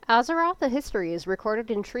Azeroth, a History is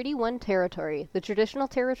recorded in Treaty 1 territory, the traditional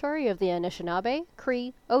territory of the Anishinaabe,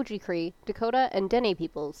 Cree, Oji-Cree, Dakota, and Dene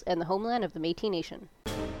peoples, and the homeland of the Métis Nation.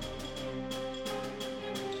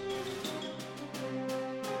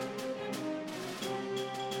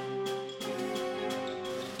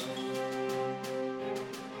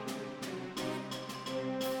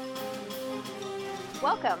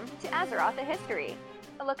 Welcome to Azeroth, a History,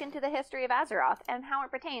 a look into the history of Azeroth and how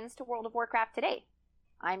it pertains to World of Warcraft today.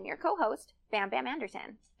 I'm your co-host, Bam Bam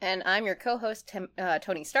Anderson. And I'm your co-host,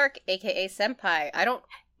 Tony Stark, aka Senpai. I don't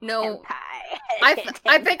know. Senpai. I think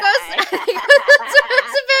I that's what I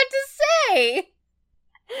was about to say.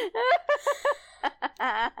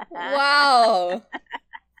 Wow.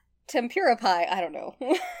 Tempura pie. I don't know.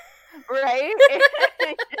 Right?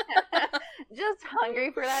 Just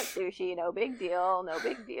hungry for that sushi. No big deal. No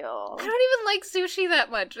big deal. I don't even like sushi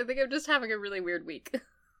that much. I think I'm just having a really weird week.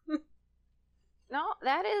 No,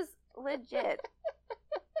 that is legit.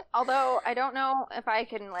 Although, I don't know if I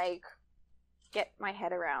can, get my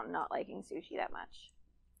head around not liking sushi that much.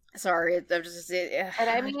 Sorry, I'm just... But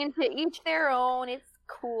I mean, to each their own. It's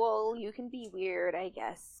cool. You can be weird, I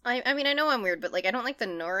guess. I mean, I know I'm weird, but, I don't like the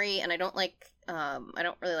nori, and I don't like, I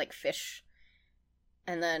don't really like fish.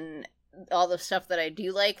 And then all the stuff that I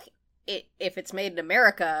do like, if it's made in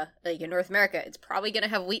America, in North America, it's probably gonna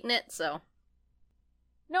have wheat in it, so...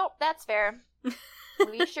 Nope, that's fair.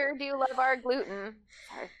 We sure do love our gluten.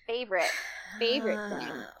 Our favorite thing.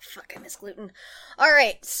 Fuck, I miss gluten.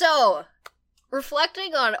 Alright, so,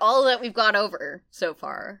 reflecting on all that we've gone over so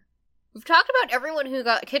far, we've talked about everyone who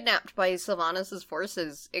got kidnapped by Sylvanas'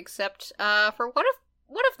 forces, except, for one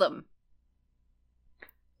of them.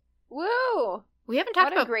 Woo! We haven't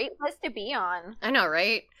talked about... What a great list to be on. I know,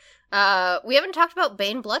 right? We haven't talked about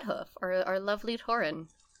Bane Bloodhoof, our lovely Tauren.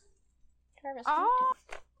 Oh,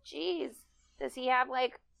 jeez. Does he have,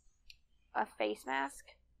 a face mask?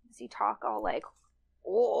 Does he talk all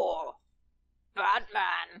oh,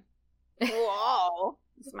 Batman. Whoa.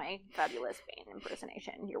 This is my fabulous Bane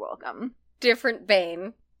impersonation. You're welcome. Different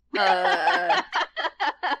Bane.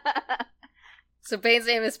 So Bane's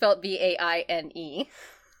name is spelled B-A-I-N-E.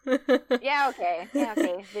 Yeah, okay.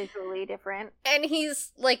 Visually different. And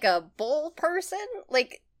he's, a bull person?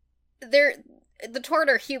 The Tauren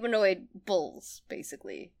are humanoid bulls,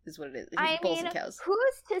 basically, is what it is. Bulls and cows.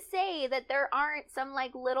 Who's to say that there aren't some,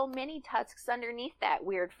 little mini tusks underneath that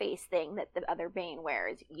weird face thing that the other Bane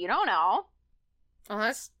wears? You don't know. Oh,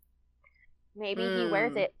 that's... Maybe he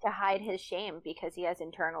wears it to hide his shame because he has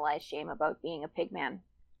internalized shame about being a pigman.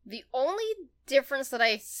 The only difference that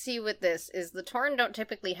I see with this is the Tauren don't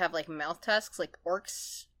typically have, mouth tusks like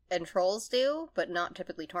orcs and trolls do, but not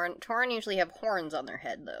typically Tauren. Tauren usually have horns on their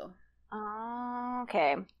head, though. Oh,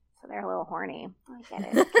 okay. So they're a little horny. I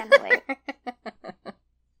get it. It's kind of late.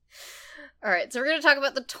 Alright, so we're going to talk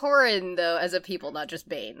about the Tauren, though, as a people, not just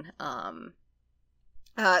Bane.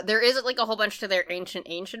 There is, a whole bunch to their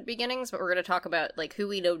ancient beginnings, but we're going to talk about, who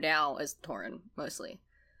we know now as Tauren, mostly.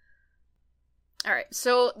 Alright,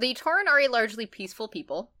 so the Tauren are a largely peaceful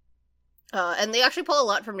people. And they actually pull a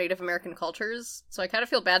lot from Native American cultures, so I kind of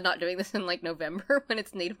feel bad not doing this in, November, when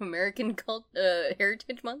it's Native American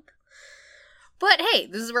Heritage Month. But hey,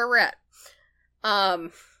 this is where we're at.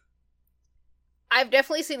 I've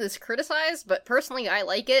definitely seen this criticized, but personally I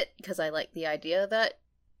like it, because I like the idea that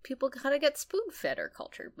people kind of get spoon-fed our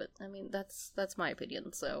culture, but, I mean, that's my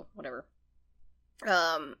opinion, so whatever.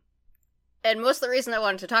 And most of the reason I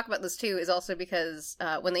wanted to talk about this, too, is also because,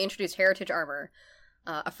 when they introduced heritage armor,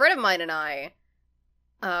 a friend of mine and I,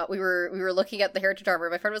 we were looking at the heritage armor,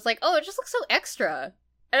 and my friend was like, oh, it just looks so extra.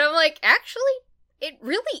 And I'm like, actually, it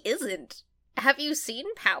really isn't. Have you seen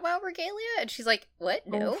Powwow regalia? And she's like, what?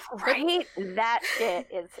 No. Right? That shit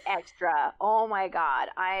is extra. Oh my god.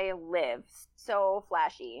 I live so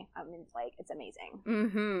flashy. I mean, it's amazing.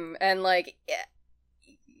 Mm-hmm. And, yeah.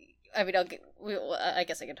 I mean, I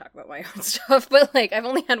guess I can talk about my own stuff, but, I've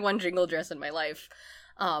only had one jingle dress in my life.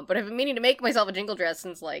 But I've been meaning to make myself a jingle dress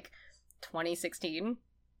since, 2016.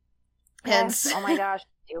 Yes. And... Oh my gosh,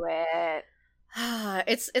 do it.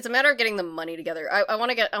 It's a matter of getting the money together. I want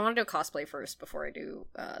to do a cosplay first before I do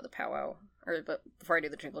the powwow, before I do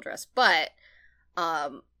the jingle dress. But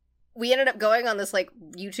we ended up going on this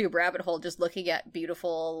YouTube rabbit hole, just looking at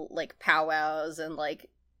beautiful powwows and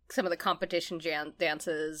some of the competition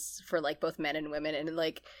dances for both men and women, and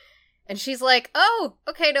and she's like, oh,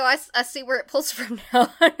 okay, no, I see where it pulls from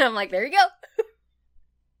now. And I'm like, there you go.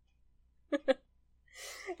 It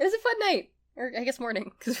was a fun night, or I guess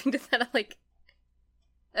morning, because we did that at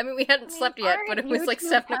I mean, we hadn't slept yet, but it was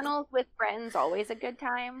 7 tunnels with friends always a good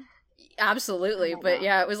time? Absolutely, Oh my but God.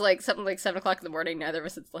 yeah, it was like something like 7 o'clock in the morning, neither of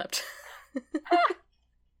us had slept.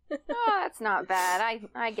 Oh, that's not bad.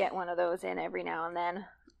 I get one of those in every now and then.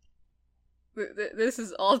 This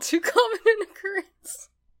is all too common an occurrence.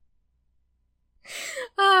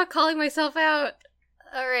 Calling myself out.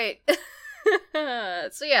 Alright.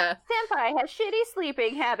 So yeah. Senpai has shitty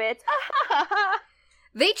sleeping habits.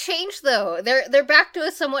 They changed though. They're back to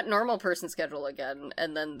a somewhat normal person schedule again,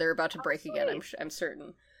 and then they're about to break again. I'm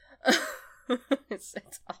certain. It's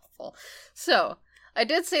awful. So I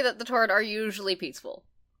did say that the Tauren are usually peaceful,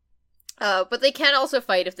 but they can also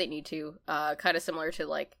fight if they need to. Kind of similar to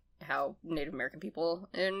like how Native American people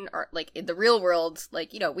in the real world,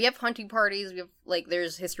 like, you know, we have hunting parties. We have like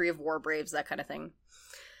there's history of war braves, that kind of thing.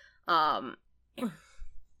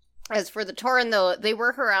 As for the Tauren, though, they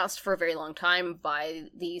were harassed for a very long time by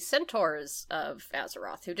the centaurs of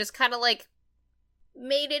Azeroth, who just kind of, like,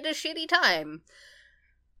 made it a shitty time.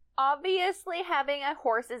 Obviously, having a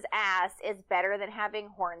horse's ass is better than having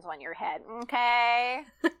horns on your head, okay?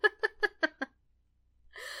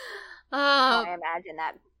 I imagine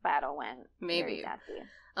that battle went maybe. very dusty.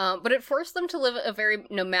 But it forced them to live a very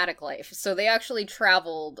nomadic life, so they actually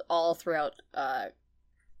traveled all throughout,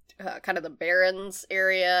 kind of the Barrens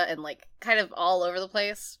area and like kind of all over the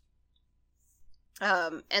place.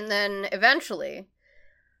 And then eventually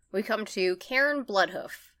we come to Cairn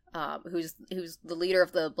Bloodhoof, who's the leader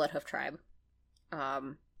of the Bloodhoof tribe.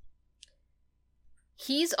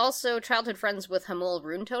 He's also childhood friends with Hamul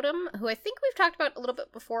Runetotem, who I think we've talked about a little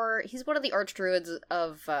bit before. He's one of the archdruids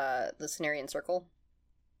of the Cenarian Circle.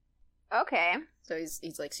 Okay. So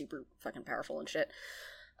he's like super fucking powerful and shit.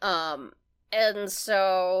 And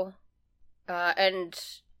so, and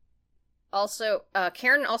also,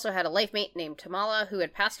 Cairn also had a life mate named Tamala, who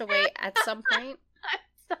had passed away at some point. I'm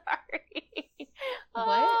sorry. What?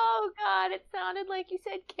 Oh, God, it sounded like you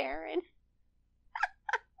said Karen.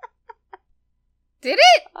 Did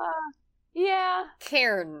it? Yeah.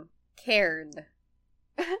 Cairn. Sorry.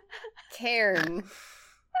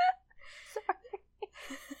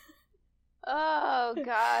 Oh,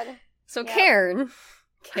 God. So Yep.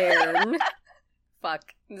 Cairn.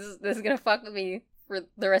 Fuck. This is gonna fuck with me for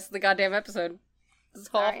the rest of the goddamn episode. This is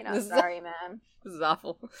Sorry, awful. not sorry, man. This is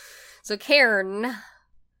awful. So Cairn.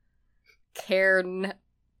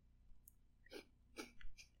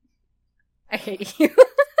 I hate you.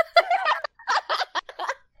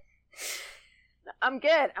 I'm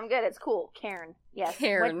good. It's cool. Cairn. Yes.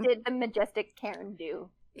 Cairn. What did the majestic Cairn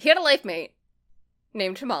do? He had a life mate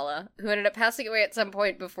named Tamala, who ended up passing away at some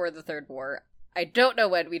point before the Third War. I don't know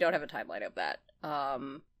when. We don't have a timeline of that.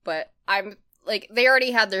 But I'm like, they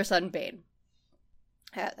already had their son Bane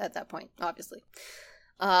at that point, obviously.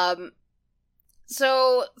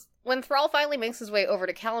 So when Thrall finally makes his way over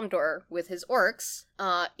to Kalimdor with his orcs,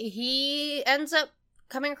 he ends up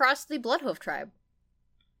coming across the Bloodhoof tribe.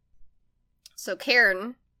 So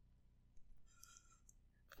Cairn,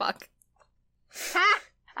 fuck. Ha!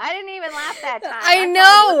 I didn't even laugh that time. I That's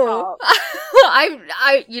all your know. fault.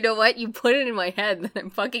 I you know what? You put it in my head that I'm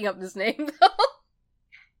fucking up this name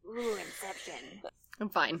though. Ooh, Inception. I'm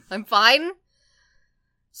fine.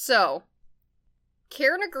 So,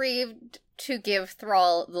 Cairn agreed to give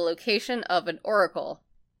Thrall the location of an oracle,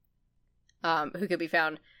 who could be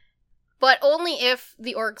found, but only if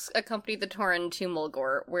the orcs accompanied the Tauren to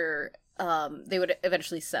Mulgore, where they would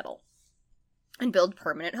eventually settle and build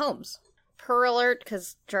permanent homes. Per alert,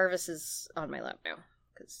 because Jarvis is on my lap now,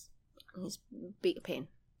 because he's a pain.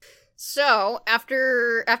 So,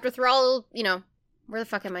 after Thrall, you know, where the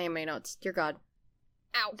fuck am I in my notes? Dear God.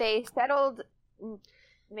 Ow. They settled,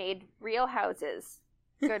 made real houses.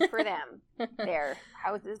 Good for them. They're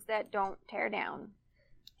houses that don't tear down.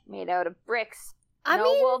 Made out of bricks.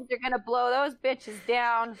 No wolves are gonna blow those bitches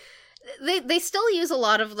down. They still use a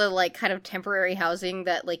lot of the, like, kind of temporary housing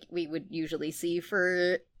that, like, we would usually see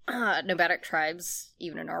for nomadic tribes,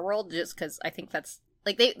 even in our world, just because I think that's,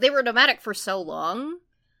 like, they were nomadic for so long.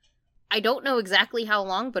 I don't know exactly how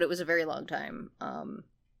long, but it was a very long time.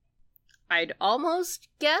 I'd almost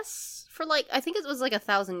guess for, like, I think it was like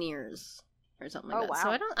 1,000 years or something like that. Wow. So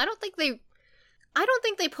I don't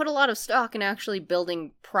think they put a lot of stock in actually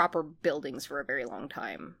building proper buildings for a very long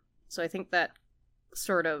time. So I think that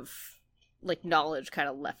sort of, like, knowledge kind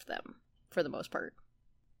of left them for the most part.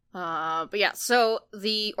 But yeah, so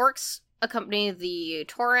the orcs accompany the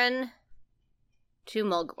Tauren to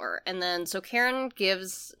Mulgore, and then so Cairn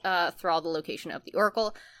gives Thrall the location of the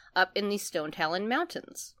oracle up in the Stone Talon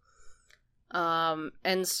Mountains.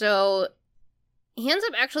 And so he ends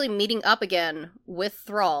up actually meeting up again with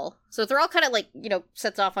Thrall. So Thrall kind of, like, you know,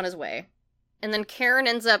 sets off on his way, And then Karen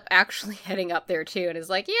ends up actually heading up there too and is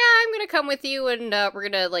like, yeah, I'm gonna come with you and we're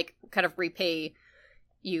gonna, like, kind of repay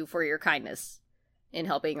you for your kindness in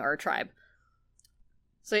helping our tribe.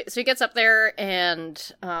 So he gets up there, and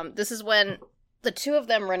this is when the two of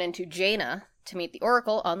them run into Jaina to meet the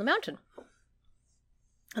Oracle on the mountain.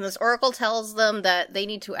 And this Oracle tells them that they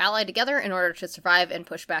need to ally together in order to survive and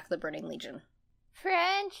push back the Burning Legion.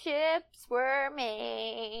 Friendships were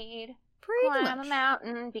made. Climb a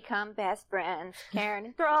mountain, become best friends. Karen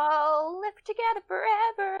and Thrall live together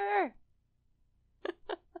forever.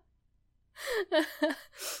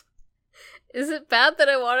 Is it bad that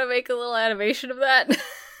I want to make a little animation of that?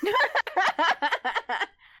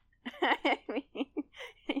 I mean,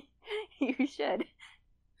 you should.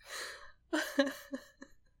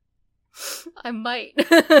 I might.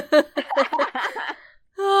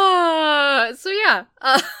 So yeah.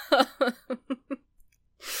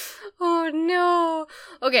 Oh no.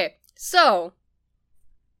 Okay, so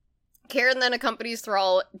Karen then accompanies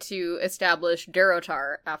Thrall to establish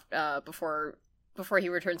Durotar after before he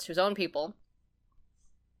returns to his own people.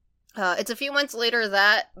 It's a few months later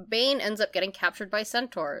that Bane ends up getting captured by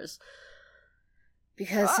centaurs.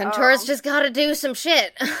 Because centaurs just gotta do some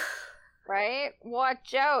shit. Right?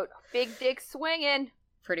 Watch out. Big dick swinging.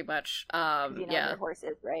 Pretty much. You know yeah. what a horse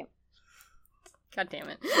is, right? God damn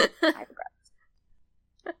it. I forgot.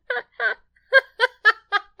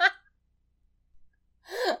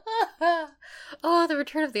 Oh, the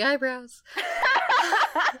return of the eyebrows.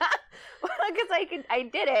 Well, because I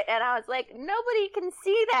did it, and I was like, nobody can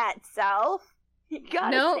see that, so you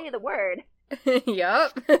gotta say the word.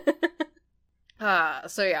 Yup.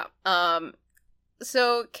 So yeah.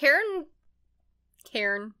 So Karen,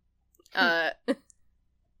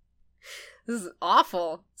 this is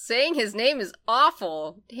awful. Saying his name is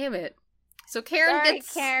awful. Damn it. So Karen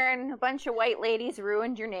gets... Karen, a bunch of white ladies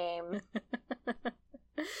ruined your name.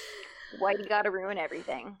 Why you gotta ruin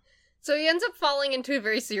everything? So he ends up falling into a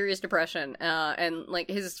very serious depression, and, like,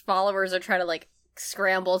 his followers are trying to, like,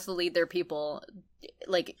 scramble to lead their people,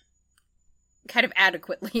 like, kind of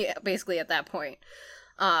adequately, basically, at that point.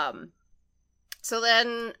 So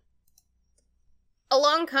then,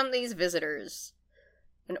 along come these visitors.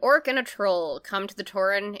 An orc and a troll come to the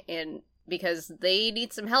Tauren because they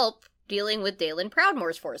need some help dealing with Dalen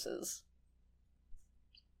Proudmoore's forces.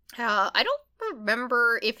 I don't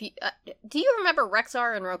remember if you... do you remember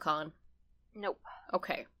Rexxar and Rokan? Nope.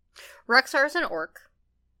 Okay. Rexxar's an orc.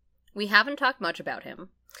 We haven't talked much about him.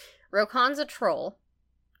 Rokan's a troll.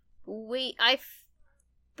 I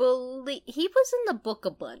believe... He was in the book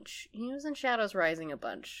a bunch. He was in Shadows Rising a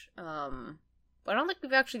bunch. But I don't think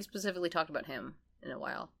we've actually specifically talked about him in a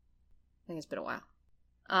while. I think it's been a while.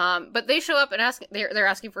 But they show up and they're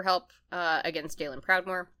asking for help against Dalen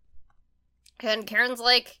Proudmoore. And Karen's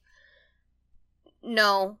like,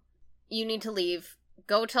 no, you need to leave.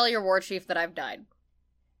 Go tell your war chief that I've died.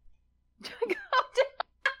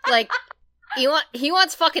 Like, he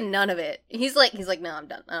wants fucking none of it. He's like, no, I'm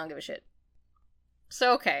done. I don't give a shit.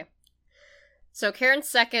 So, okay. So Karen's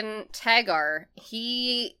second, Tagar,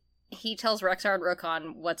 he tells Rexxar and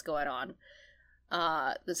Rokan what's going on.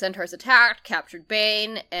 The centaurs attacked, captured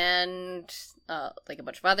Bane, and, like, a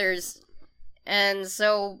bunch of others. And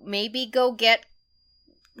so maybe go get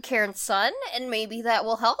Karen's son, and maybe that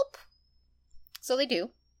will help? So they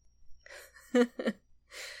do.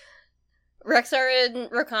 Rexxar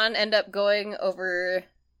and Rokan end up going over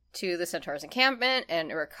to the centaur's encampment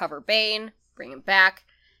and recover Bane, bring him back.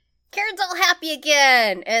 Karen's all happy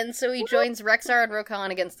again! And so he joins Rexxar and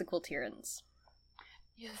Rokan against the Kultirans.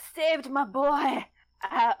 You saved my boy!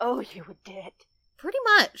 I owe you a debt. Pretty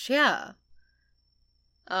much, yeah.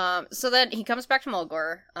 So then he comes back to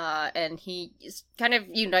Mulgore, and he kind of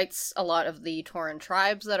unites a lot of the Tauren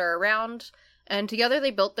tribes that are around, and together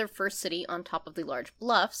they built their first city on top of the large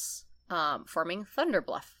bluffs, forming Thunder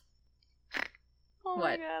Bluff. Oh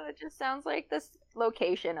What? my god, that just sounds like this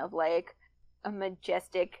location of, like, a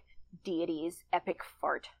majestic deity's epic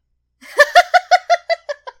fart.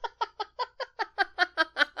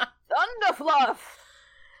 Thunder Fluff!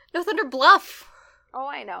 No, Thunder Bluff! Oh,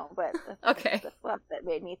 I know, but Okay. the fluff that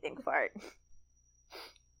made me think fart.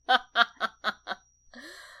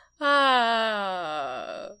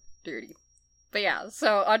 Dirty. But yeah,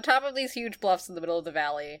 so on top of these huge bluffs in the middle of the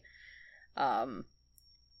valley,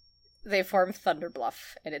 they form Thunder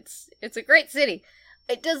Bluff, and it's a great city.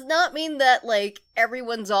 It does not mean that, like,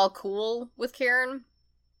 everyone's all cool with Karen.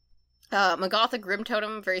 Magatha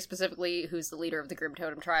Grimtotem, very specifically, who's the leader of the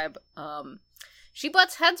Grimtotem tribe, she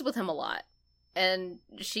butts heads with him a lot. And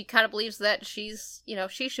she kind of believes that she's,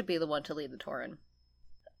 she should be the one to lead the Tauren.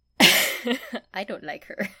 I don't like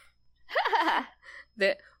her.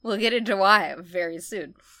 That we'll get into why very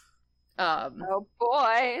soon. Oh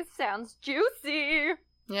boy, sounds juicy.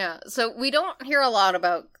 Yeah, so we don't hear a lot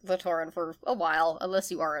about the Tauren for a while,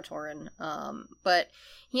 unless you are a Tauren. But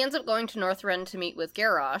he ends up going to Northrend to meet with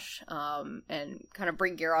Garrosh, and kind of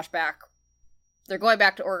bring Garrosh back. They're going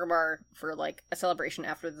back to Orgrimmar for, like, a celebration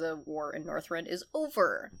after the war in Northrend is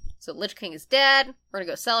over. So Lich King is dead, we're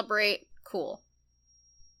gonna go celebrate, cool.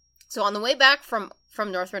 So on the way back from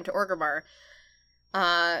Northrend to Orgrimmar,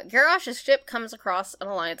 Garrosh's ship comes across an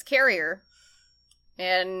Alliance carrier,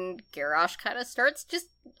 and Garrosh kind of starts just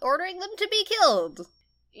ordering them to be killed.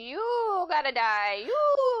 You gotta die,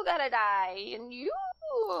 you gotta die, and you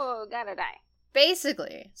gotta die.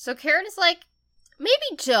 Basically. So Karen is like,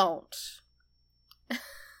 maybe don't.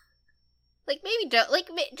 Like, maybe don't. Like,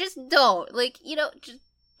 just don't. Like, you know, just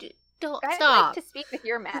don't. I'd Stop. like to speak with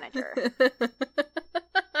your manager.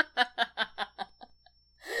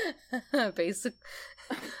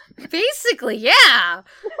 Basically, yeah.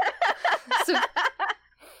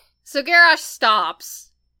 So Garrosh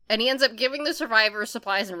stops, and he ends up giving the survivors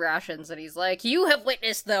supplies and rations, and he's like, you have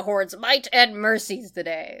witnessed the Horde's might and mercies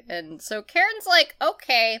today. And so Karen's like,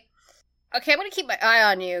 okay, I'm gonna keep my eye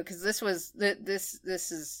on you, because this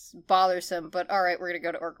is bothersome, but alright, we're gonna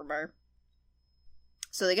go to Orgrimmar.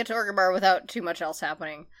 So they get to Orgrimmar without too much else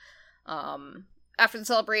happening. After the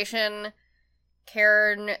celebration,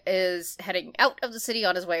 Cairn is heading out of the city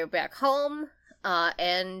on his way back home,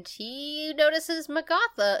 and he notices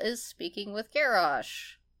Magatha is speaking with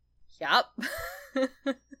Garrosh. Yup.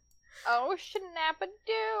 Oh,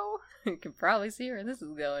 snap-a-doo. You can probably see where this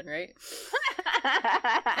is going, right?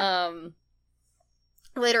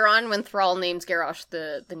 Later on, when Thrall names Garrosh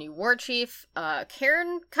the new war chief,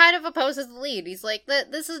 Cairn kind of opposes the lead. He's like,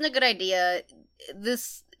 this isn't a good idea.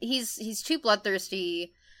 He's too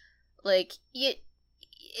bloodthirsty. Like, it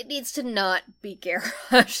needs to not be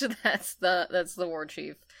Garrosh. That's the war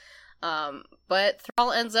chief. But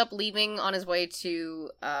Thrall ends up leaving on his way to,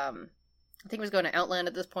 I think he was going to Outland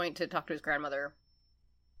at this point to talk to his grandmother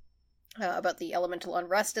about the elemental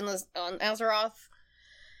unrest on Azeroth.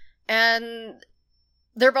 And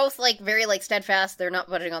they're both, like, very, like, steadfast. They're not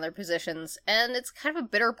budging on their positions. And it's kind of a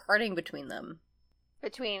bitter parting between them.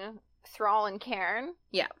 Between Thrall and Cairn?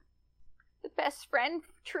 Yeah. The best friend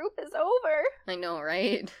troop is over. I know,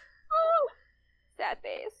 right? Oh, sad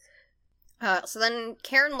face. So then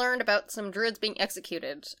Cairn learned about some druids being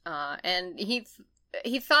executed, and he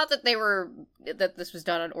thought that this was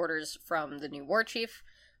done on orders from the new war chief,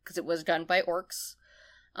 because it was done by orcs.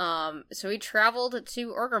 So he traveled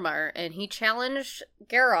to Orgrimmar, and he challenged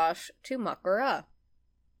Garrosh to Mak'gora,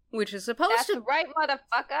 which is supposed That's right,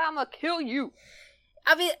 motherfucker, I'm gonna kill you.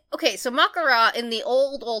 I mean, okay, so Mak'gora, in the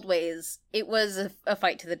old ways, it was a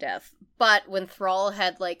fight to the death. But when Thrall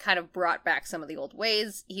had, like, kind of brought back some of the old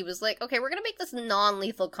ways, he was like, okay, we're gonna make this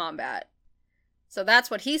non-lethal combat. So that's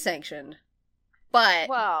what he sanctioned. But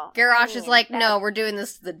Garrosh is like, no, we're doing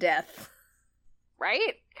this to the death.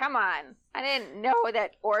 Right? Come on. I didn't know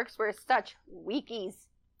that orcs were such weakies.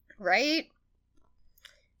 Right?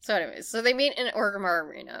 So anyways, so they meet in Orgrimmar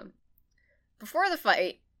Arena. Before the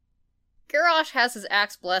fight, Garrosh has his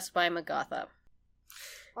axe blessed by Magatha.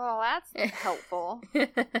 Well, that's helpful.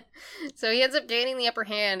 So he ends up gaining the upper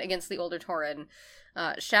hand against the older Tauren,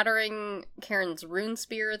 shattering Cairn's rune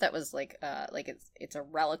spear that was like it's a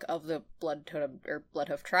relic of the Blood Totem or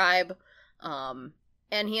Bloodhoof tribe.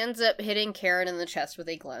 And he ends up hitting Cairn in the chest with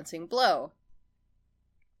a glancing blow.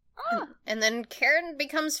 And then Cairn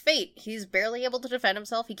becomes Fate. He's barely able to defend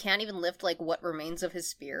himself. He can't even lift like what remains of his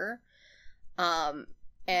spear.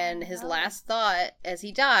 And his last thought as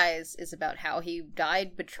he dies is about how he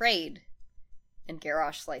died betrayed, and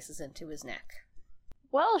Garrosh slices into his neck.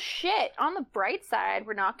 Well, shit. On the bright side,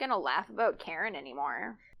 we're not gonna laugh about Cairn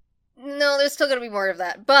anymore. No, there's still gonna be more of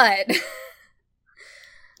that, but...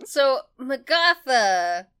 So,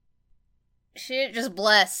 Magatha, she didn't just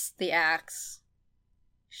bless the axe.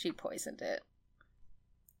 She poisoned it.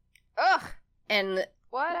 Ugh! And...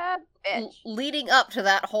 What a bitch. Leading up to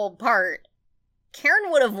that whole part,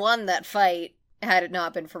 Cairn would have won that fight had it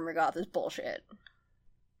not been for Magatha's bullshit.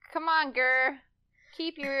 Come on, Gur.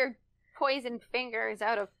 Keep your poisoned fingers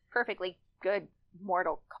out of perfectly good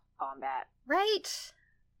mortal combat. Right?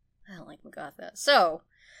 I don't like Magatha. So,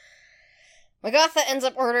 Magatha ends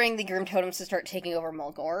up ordering the Grim Totems to start taking over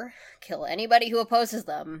Mulgore, kill anybody who opposes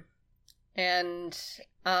them. And,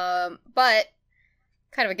 but,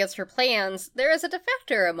 kind of against her plans, there is a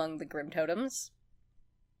defector among the Grim Totems.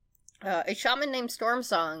 A shaman named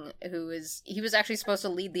Stormsong, he was actually supposed to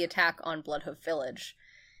lead the attack on Bloodhoof Village.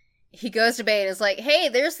 He goes to Bane and is like, hey,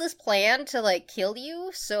 there's this plan to, like, kill you,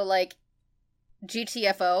 so, like,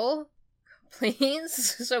 GTFO, please,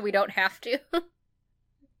 so we don't have to.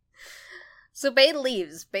 So Bane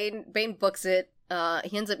leaves. Bane books it.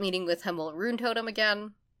 He ends up meeting with Hemel Runetotem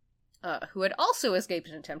again, who had also escaped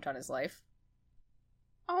an attempt on his life.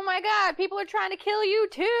 Oh my god, people are trying to kill you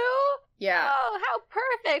too? Yeah. Oh, how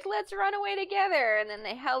perfect! Let's run away together! And then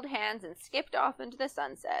they held hands and skipped off into the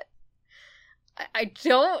sunset. I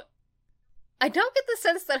don't get the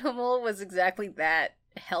sense that Hemel was exactly that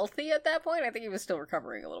healthy at that point. I think he was still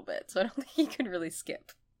recovering a little bit, so I don't think he could really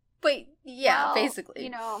skip. But yeah, well, basically.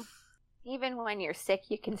 You know, even when you're sick,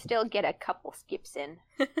 you can still get a couple skips in.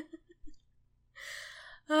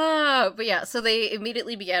 But yeah, so they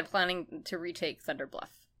immediately began planning to retake Thunder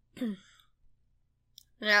Bluff.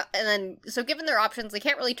 Now, and then, so given their options, they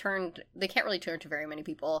can't really turn to very many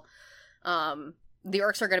people. The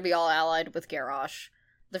Orcs are going to be all allied with Garrosh.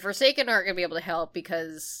 The Forsaken aren't going to be able to help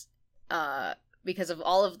because of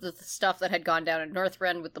all of the stuff that had gone down in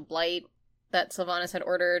Northrend with the Blight that Sylvanas had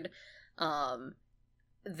ordered.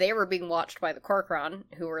 They were being watched by the Kor'kron,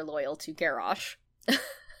 who were loyal to Garrosh.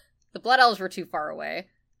 The Blood Elves were too far away.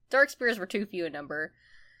 Darkspears were too few in number.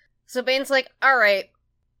 So Bane's like, alright,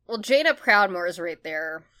 well, Jaina Proudmoore is right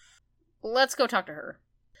there. Let's go talk to her.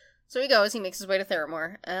 So he goes, he makes his way to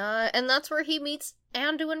Theramore, and that's where he meets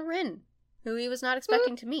Anduin Wrynn, who he was not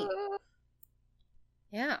expecting to meet.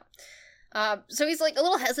 Yeah. So he's, like, a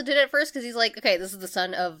little hesitant at first, because he's like, okay, this is the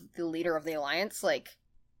son of the leader of the Alliance, like,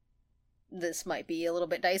 this might be a little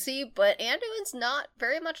bit dicey, but Anduin's not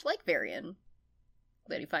very much like Varian.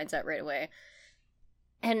 But he finds out right away.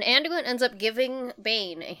 And Anduin ends up giving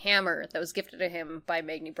Bane a hammer that was gifted to him by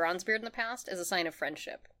Magni Bronzebeard in the past as a sign of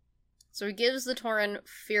friendship. So he gives the Tauren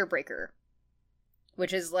Fearbreaker,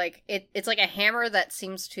 which is like, it's like a hammer that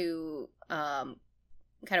seems to kind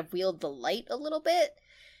of wield the light a little bit,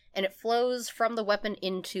 and it flows from the weapon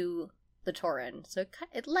into the Tauren, so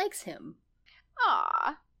it likes him.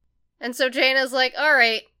 Aww. And so Jaina's like,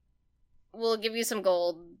 alright, we'll give you some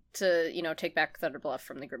gold to, take back Thunder Bluff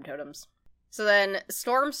from the Grim Totems. So then,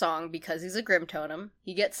 Stormsong, because he's a Grim Totem,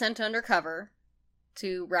 he gets sent undercover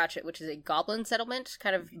to Ratchet, which is a goblin settlement,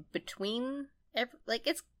 kind of between,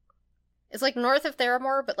 it's like north of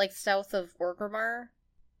Theramore, but like south of Orgrimmar.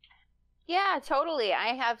 Yeah, totally.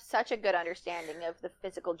 I have such a good understanding of the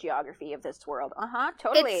physical geography of this world.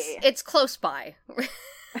 Totally. It's close by.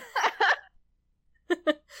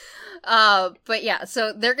 But yeah,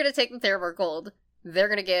 so they're gonna take the Theramore gold. They're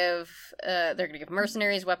gonna give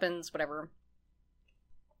mercenaries weapons, whatever.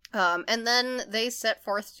 And then they set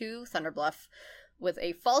forth to Thunderbluff with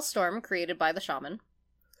a false storm created by the shaman,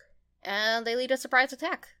 and they lead a surprise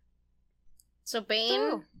attack. So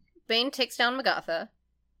Bane takes down Magatha,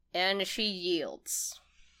 and she yields.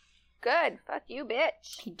 Good, fuck you,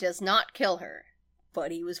 bitch. He does not kill her,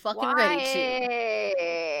 but he was fucking Why? ready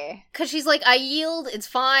to. Because she's like, I yield, it's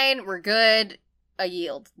fine, we're good, I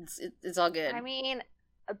yield, it's all good. I mean,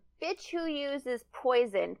 a bitch who uses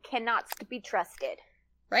poison cannot be trusted.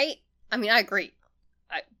 Right? I mean, I agree.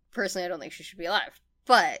 I don't think she should be alive,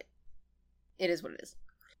 but it is what it is.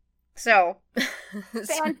 So,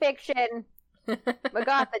 fan fiction,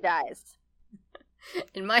 Magatha dies.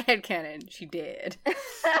 In my headcanon, she did.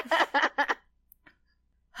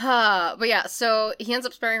 But yeah, so he ends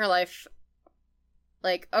up sparing her life.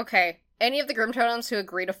 Like, okay, any of the Grim Totems who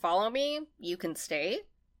agree to follow me, you can stay.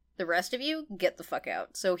 The rest of you, get the fuck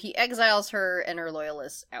out. So he exiles her and her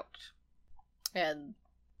loyalists out. And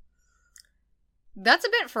that's a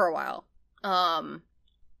bit for a while.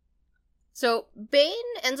 So Bane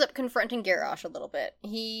ends up confronting Garrosh a little bit.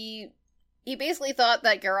 He basically thought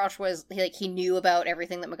that Garrosh was, he knew about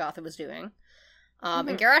everything that Magatha was doing.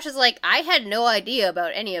 And Garrosh is like, I had no idea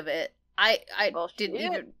about any of it. I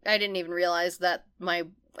didn't even realize that my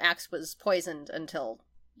axe was poisoned until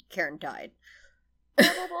Karen died.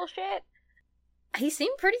 Bullshit. He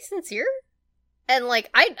seemed pretty sincere. And, I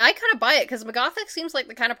kind of buy it, because Magatha seems like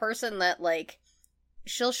the kind of person that,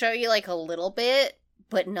 she'll show you, a little bit,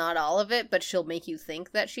 but not all of it, but she'll make you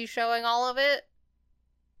think that she's showing all of it.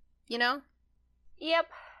 You know? Yep.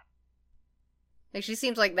 She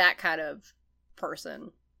seems like that kind of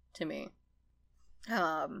person to me.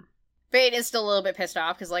 Bane is still a little bit pissed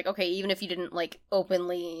off, because, okay, even if you didn't,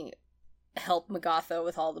 openly help Magatha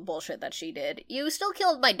with all the bullshit that she did, you still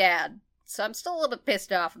killed my dad. So I'm still a little bit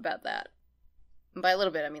pissed off about that. And by a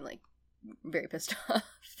little bit, I mean, very pissed off.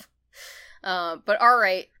 But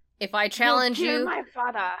alright, if I challenge you... my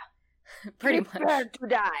father. Pretty much. Prepare to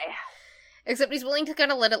die. Except he's willing to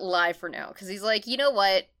kind of let it lie for now, because he's like, you know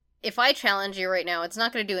what? If I challenge you right now, it's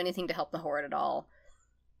not going to do anything to help the Horde at all.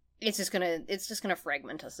 It's just gonna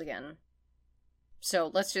fragment us again.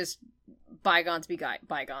 So let's just bygones be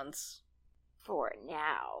bygones. For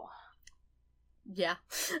now. Yeah.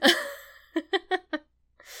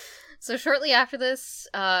 So shortly after this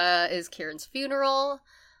is Kieran's funeral.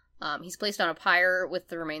 He's placed on a pyre with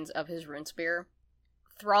the remains of his rune spear.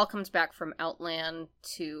 Thrall comes back from Outland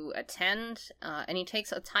to attend, and he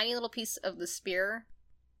takes a tiny little piece of the spear,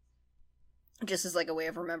 just as like a way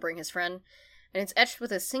of remembering his friend, and it's etched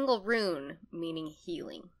with a single rune, meaning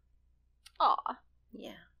healing. Aw.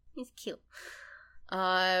 Yeah, he's cute.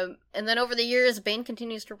 And then over the years, Bane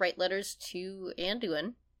continues to write letters to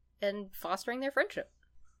Anduin, and fostering their friendship.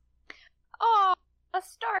 Aw,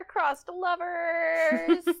 star-crossed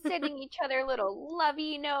lovers, sending each other little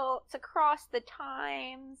lovey notes across the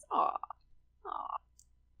times. Aw. Aw.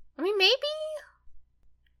 I mean,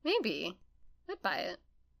 maybe. I'd buy it.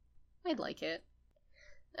 I'd like it.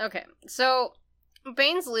 Okay, so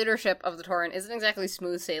Bane's leadership of the Tauren isn't exactly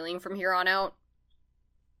smooth sailing from here on out.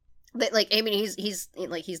 But, like, I mean, he's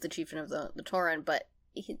the chieftain of the Tauren, but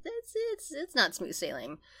it's not smooth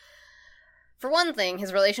sailing. For one thing,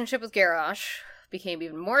 his relationship with Garrosh became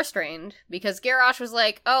even more strained, because Garrosh was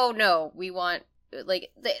like, oh no, we want,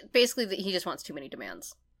 like, basically he just wants too many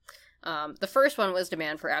demands. The first one was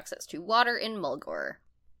demand for access to water in Mulgore,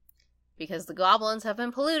 because the goblins have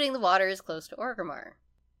been polluting the waters close to Orgrimmar.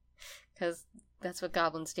 Because that's what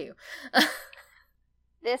goblins do.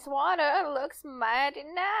 This water looks mighty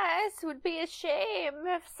nice. Would be a shame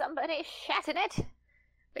if somebody shat in it.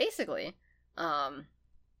 Basically.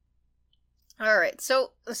 Alright,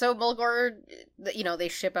 so Mulgore, you know, they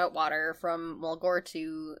ship out water from Mulgore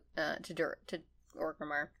to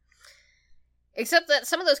Orgrimmar. Except that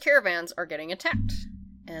some of those caravans are getting attacked.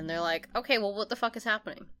 And they're like, okay, well, what the fuck is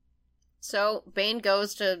happening? So Bane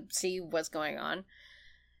goes to see what's going on.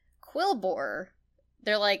 Quilboar,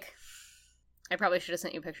 they're like, I probably should have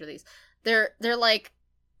sent you a picture of these. They're like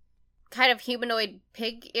kind of humanoid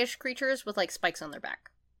pig-ish creatures with like spikes on their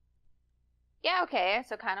back. Yeah, okay.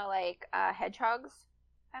 So kind of like hedgehogs,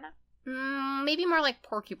 kind of? Maybe more like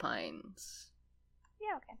porcupines.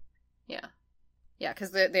 Yeah, okay. Yeah. Yeah,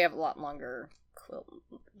 because they have a lot longer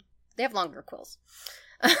They have longer quills.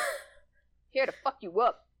 Here to fuck you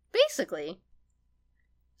up. Basically.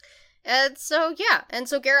 And so, yeah. And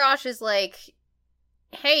so Garrosh is like,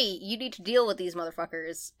 hey, you need to deal with these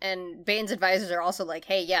motherfuckers. And Bane's advisors are also like,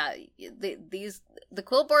 hey, yeah, the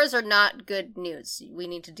Quilboars are not good news. We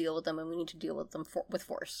need to deal with them, and we need to deal with them with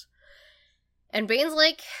force. And Bane's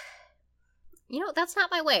like, you know, that's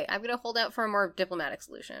not my way. I'm going to hold out for a more diplomatic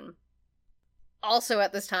solution. Also,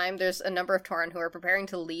 at this time, there's a number of Tauren who are preparing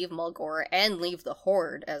to leave Mulgore and leave the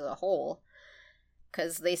Horde as a whole,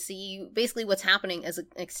 because they see basically what's happening as an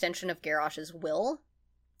extension of Garrosh's will,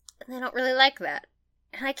 and they don't really like that.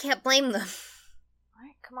 And I can't blame them.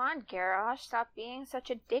 Alright, come on, Garrosh. Stop being such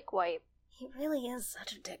a dickwipe. He really is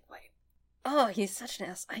such a dickwipe. Oh, he's such an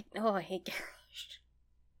ass. I hate Garrosh.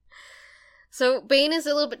 So Bane is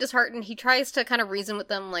a little bit disheartened. He tries to kind of reason with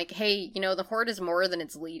them, like, hey, you know, the Horde is more than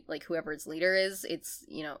its lead, like whoever its leader is. It's,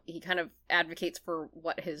 you know, he kind of advocates for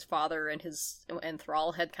what his father and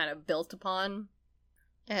Thrall had kind of built upon.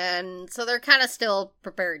 And so they're kind of still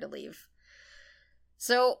preparing to leave.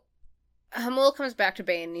 So Hamul comes back to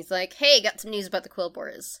Bane and he's like, hey, got some news about the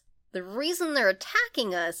Quilboars. The reason they're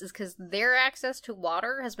attacking us is because their access to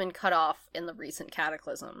water has been cut off in the recent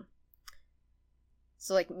cataclysm.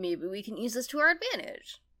 So, like, maybe we can use this to our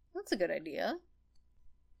advantage. That's a good idea.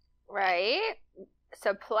 Right?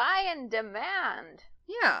 Supply and demand.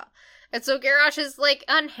 Yeah. And so Garrosh is, like,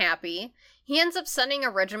 unhappy. He ends up sending a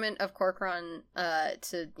regiment of Corcoran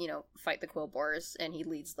to, you know, fight the Quilboars, and he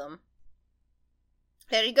leads them.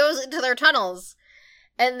 And he goes into their tunnels,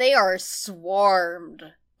 and they are swarmed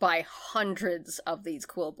by hundreds of these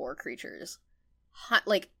Quilboar creatures.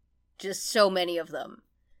 Like, just so many of them.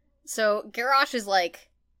 So Garrosh is,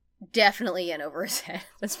 like, definitely in over his head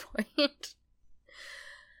at this point.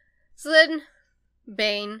 So then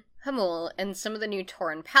Bane, Hamul, and some of the new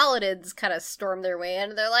Tauren paladins kind of storm their way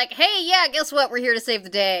in. They're like, hey, yeah, guess what? We're here to save the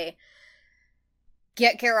day.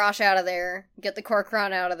 Get Garrosh out of there. Get the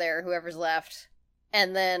Corcoran out of there, whoever's left.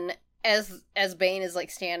 And then, as Bane is,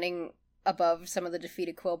 like, standing above some of the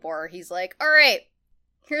defeated Quilboar, he's like, alright,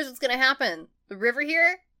 here's what's gonna happen. The river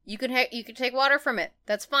here, you can take water from it.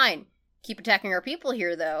 That's fine. Keep attacking our people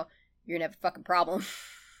here, though. You're gonna have a fucking problem.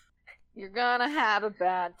 You're gonna have a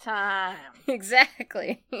bad time.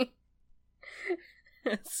 Exactly.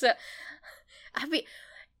 So, I mean,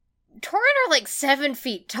 Tauren are like 7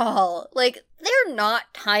 feet tall. Like, they're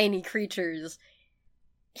not tiny creatures.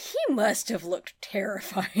 He must have looked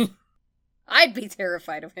terrifying. I'd be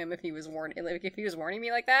terrified of him if he was warning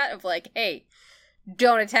me like that. Of like, hey,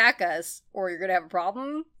 don't attack us, or you're gonna have a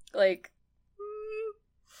problem. Like,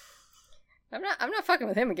 I'm not fucking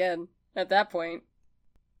with him again at that point.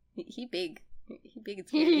 He big. He big and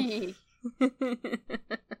scary.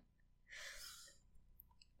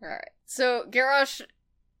 Alright. So Garrosh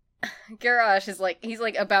is like, he's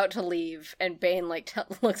like about to leave, and Bane like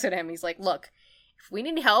looks at him. He's like, look, if we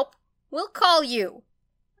need help, we'll call you.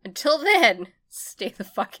 Until then, stay the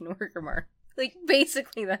fucking Orgrimmar. Like,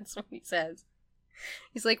 basically that's what he says.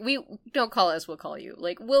 He's like, we don't call us, we'll call you.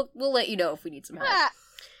 Like, we'll let you know if we need some help.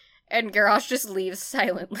 And Garrosh just leaves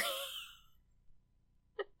silently.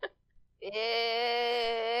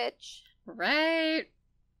 Bitch. Right.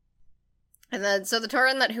 And then, so the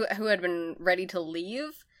Tauren who had been ready to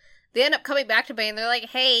leave, they end up coming back to Bane. They're like,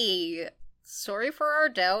 hey, sorry for our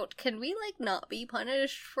doubt. Can we, like, not be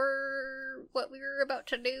punished for what we were about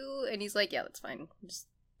to do? And he's like, yeah, that's fine.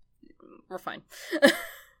 We're fine.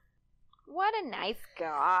 What a nice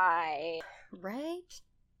guy. Right?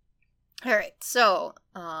 Alright, so,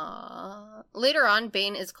 later on,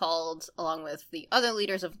 Bane is called, along with the other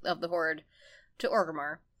leaders of the Horde, to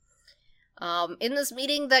Orgrimmar. In this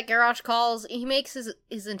meeting that Garrosh calls, he makes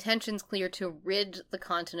his intentions clear to rid the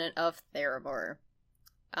continent of Theramore.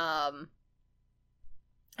 And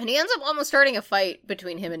he ends up almost starting a fight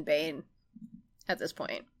between him and Bane at this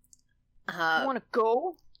point. You wanna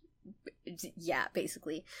go? Yeah,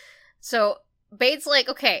 basically. So, Bane's like,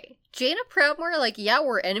 okay, Jaina Proudmoore, like, yeah,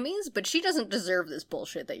 we're enemies, but she doesn't deserve this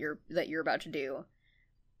bullshit that you're about to do.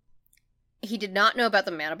 He did not know about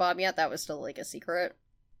the mana bomb yet. That was still, like, a secret.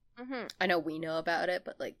 Mm-hmm. I know we know about it,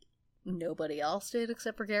 but, like, nobody else did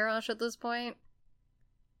except for Garrosh at this point.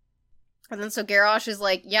 And then so Garrosh is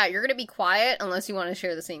like, yeah, you're gonna be quiet unless you want to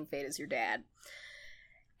share the same fate as your dad.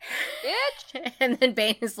 Bitch! And then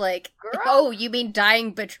Bane is like, Girl. oh, you mean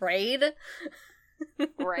dying betrayed?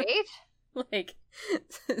 Right? Like,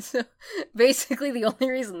 so basically the only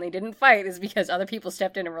reason they didn't fight is because other people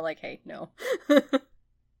stepped in and were like, hey, no.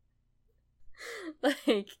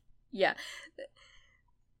 Like, yeah.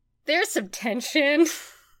 There's some tension.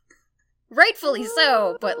 Rightfully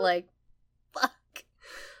so, but like, fuck.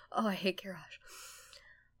 Oh, I hate Garrosh.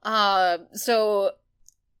 So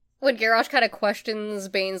when Garrosh kind of questions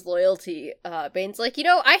Bane's loyalty, Bane's like,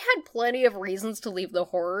 I had plenty of reasons to leave the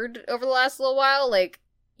Horde over the last little while. Like,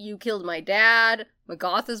 you killed my dad,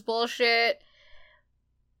 Magoth is bullshit.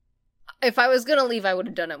 If I was gonna leave, I would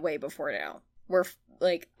have done it way before now.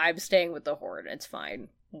 I'm staying with the Horde, it's fine.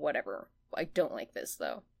 Whatever. I don't like this,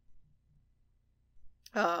 though.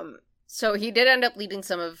 So he did end up leading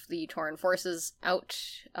some of the Tauren forces out,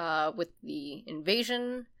 with the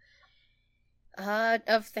invasion,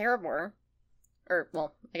 of Theramore. Or,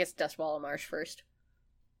 well, I guess Dustwall Marsh first.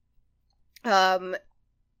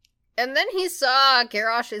 And then he saw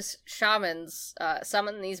Garrosh's shamans,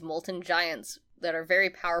 summon these molten giants that are very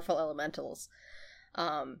powerful elementals.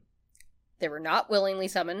 They were not willingly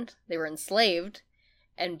summoned, they were enslaved,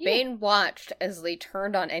 and Bane watched as they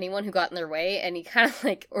turned on anyone who got in their way, and he kind of,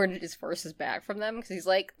 like, ordered his forces back from them, because he's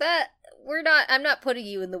like, I'm not putting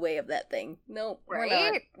you in the way of that thing. No,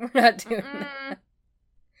 right? We're not doing that.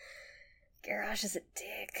 Garrosh is a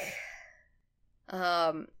dick.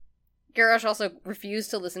 Garrosh also refused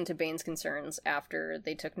to listen to Bane's concerns after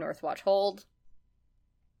they took Northwatch hold.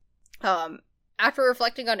 After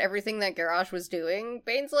reflecting on everything that Garrosh was doing,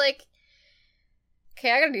 Bane's like,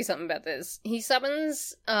 okay, I gotta do something about this. He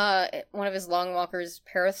summons, one of his Longwalkers,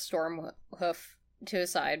 Perith Stormhoof, to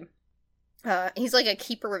his side. He's like a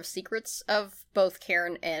keeper of secrets of both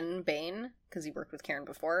Cairn and Bane, because he worked with Cairn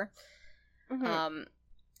before. Mm-hmm.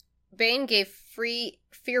 Bane gave free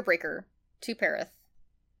Fearbreaker to Perith,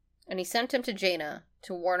 and he sent him to Jaina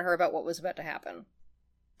to warn her about what was about to happen.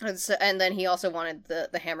 And then he also wanted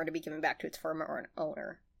the hammer to be given back to its former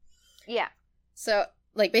owner. Yeah. So,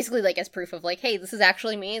 like, basically, like, as proof of, like, hey, this is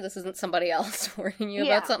actually me, this isn't somebody else warning you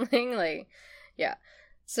about something, like, yeah.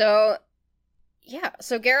 So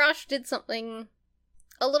Garrosh did something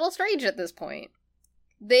a little strange at this point.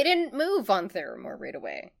 They didn't move on Theramore right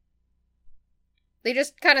away. They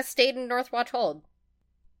just kind of stayed in Northwatch Hold.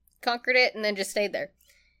 Conquered it, and then just stayed there.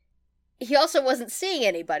 He also wasn't seeing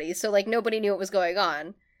anybody, so, like, nobody knew what was going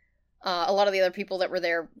on. A lot of the other people that were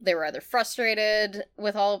there, they were either frustrated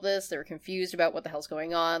with all of this, they were confused about what the hell's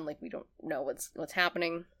going on, like, we don't know what's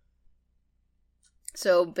happening.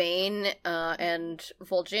 So Bane, and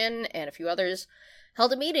Vol'jin, and a few others,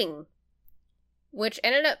 held a meeting, which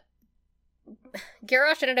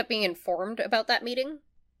Garrosh ended up being informed about that meeting.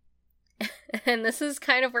 And this is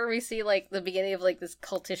kind of where we see, like, the beginning of, like, this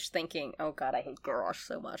cultish thinking. Oh god, I hate Garrosh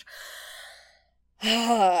so much.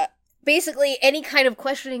 basically any kind of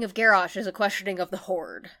questioning of Garrosh is a questioning of the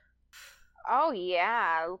Horde. Oh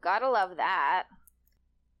yeah, gotta love that.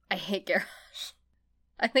 I hate Garrosh.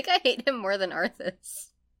 I think I hate him more than Arthas.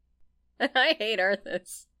 I hate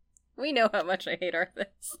Arthas. We know how much I hate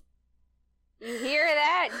Arthas. You hear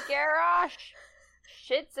that, Garrosh?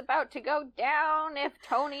 Shit's about to go down if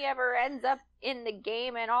Tony ever ends up in the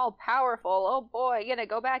game and all powerful. Oh boy, gonna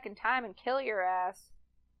go back in time and kill your ass.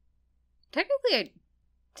 Technically, I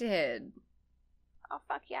did. Oh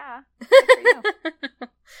fuck yeah. Good for you.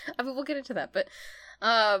 I mean, we'll get into that, but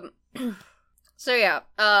so yeah,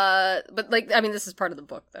 but like, I mean, this is part of the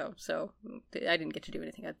book though, so I didn't get to do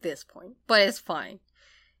anything at this point, but it's fine.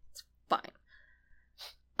 It's fine.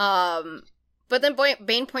 But then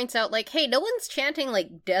Bane points out, like, hey, no one's chanting,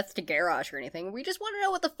 like, death to Garrosh or anything. We just want to know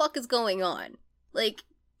what the fuck is going on. Like,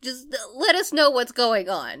 just let us know what's going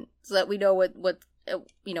on so that we know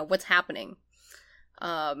what's happening.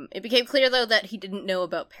 It became clear, though, that he didn't know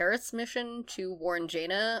about Paris' mission to warn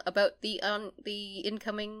Jaina about the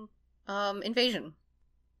incoming, invasion.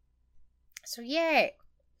 So, yay!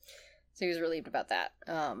 So he was relieved about that.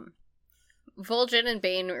 Vol'jin and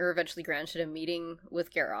Bane were eventually granted a meeting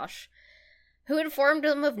with Garrosh, who informed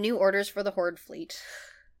them of new orders for the Horde fleet.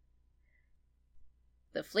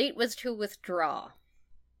 The fleet was to withdraw.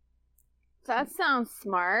 That sounds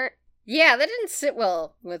smart. Yeah, that didn't sit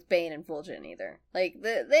well with Bane and Vol'jin either. Like,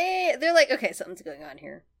 they're like, okay, something's going on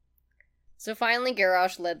here. So finally,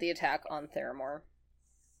 Garrosh led the attack on Theramore.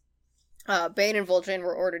 Bane and Vol'jin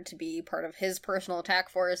were ordered to be part of his personal attack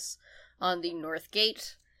force on the North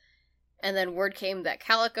Gate. And then word came that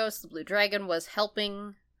Kalecgos, the Blue Dragon, was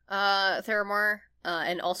helping Theramore,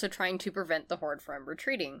 and also trying to prevent the Horde from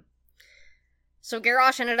retreating. So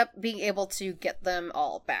Garrosh ended up being able to get them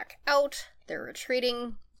all back out. They're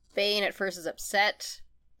retreating. Bane at first is upset.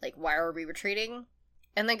 Like, why are we retreating?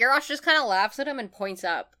 And then Garrosh just kind of laughs at him and points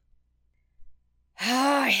up.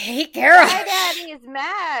 I hate Garrosh! Sky Daddy is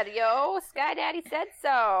mad, yo! Sky Daddy said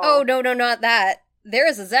so! Oh, no, not that. There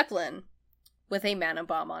is a Zeppelin with a mana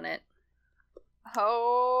bomb on it.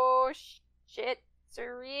 Oh, shit.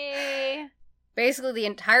 Sorry. Basically, the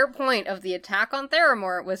entire point of the attack on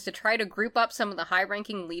Theramore was to try to group up some of the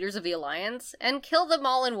high-ranking leaders of the Alliance and kill them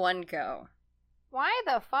all in one go. Why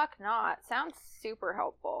the fuck not? Sounds super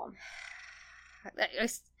helpful.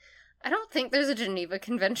 I don't think there's a Geneva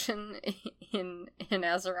Convention in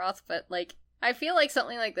Azeroth, but, like, I feel like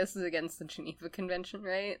something like this is against the Geneva Convention,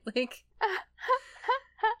 right? Like...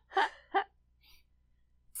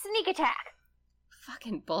 Sneak attack!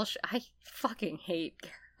 Fucking bullshit. I fucking hate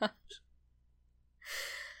Garrosh.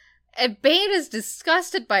 And Bane is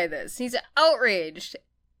disgusted by this. He's outraged.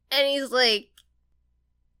 And he's like,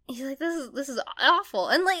 this is awful.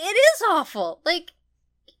 And, like, it is awful. Like,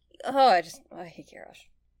 I hate Garrosh.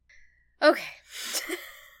 Okay.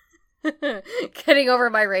 Getting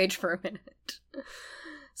over my rage for a minute.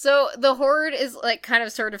 So, the Horde is, like, kind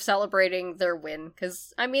of sort of celebrating their win.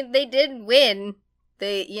 Because, I mean, they did win.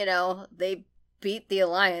 They beat the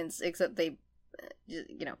Alliance, except they,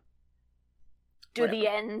 Do the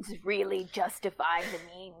ends really justify the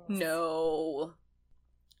means? No.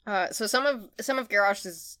 So some of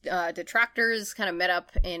Garrosh's detractors kind of met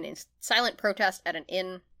up in silent protest at an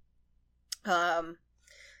inn. So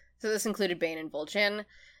this included Bane and Vol'jin.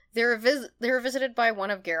 They were visited by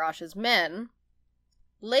one of Garrosh's men.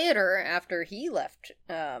 Later, after he left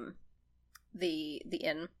the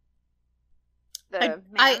inn.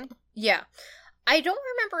 Man? Yeah. I don't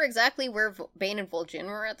remember exactly where Bane and Vol'jin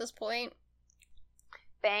were at this point.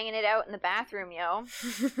 Banging it out in the bathroom, yo.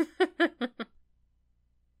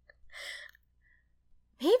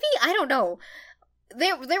 Maybe? I don't know.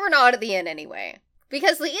 They were not at the inn anyway.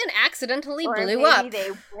 Because the inn accidentally blew up. Maybe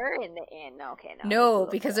they were in the inn. Okay, no. No,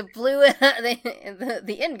 because it blew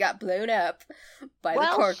the inn got blown up by the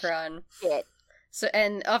Kor'kron. Shit. So,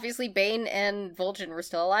 and obviously Bane and Vol'jin were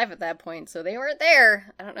still alive at that point, so they weren't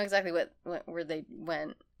there. I don't know exactly where they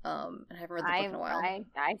went. I haven't read the book in a while.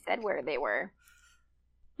 I said where they were.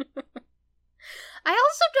 I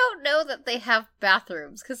also don't know that they have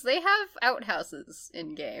bathrooms, because they have outhouses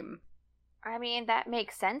in-game. I mean, that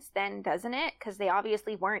makes sense then, doesn't it? Because they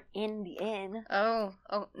obviously weren't in the inn. Oh,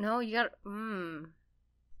 no, you got a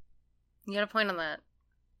point on that.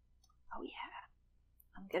 Oh, yeah.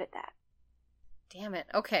 I'm good at that. Damn it.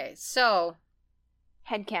 Okay, so...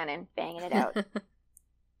 Headcanon, banging it out.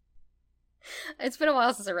 It's been a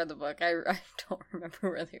while since I read the book. I don't remember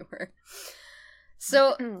where they were.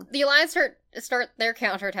 So, the Alliance start their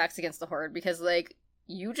counterattacks against the Horde because, like,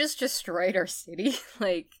 you just destroyed our city.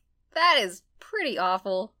 Like, that is pretty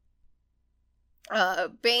awful.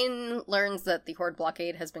 Bane learns that the Horde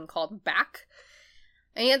blockade has been called back,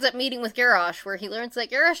 and he ends up meeting with Garrosh, where he learns that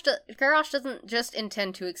Garrosh doesn't just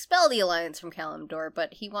intend to expel the Alliance from Kalimdor,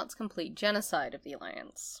 but he wants complete genocide of the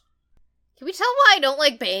Alliance. Can we tell why I don't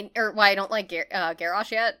like Bane, or why I don't like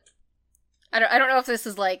Garrosh yet? I don't know if this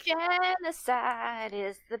is like... Genocide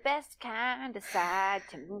is the best kind of side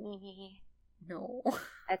to me. No.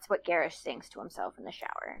 That's what Garrosh sings to himself in the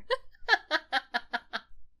shower.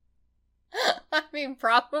 I mean,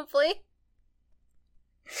 probably.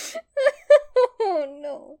 Oh,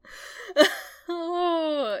 no.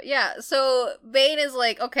 Oh, yeah, so Bane is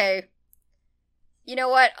like, okay, you know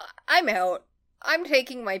what? I'm out. I'm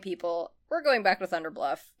taking my people. We're going back to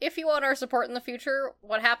Thunderbluff. If you want our support in the future,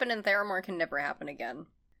 what happened in Theramore can never happen again.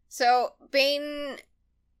 So, Bane,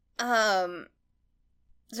 so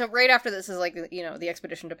right after this is like, you know, the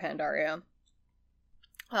expedition to Pandaria.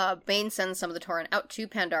 Bane sends some of the Tauren out to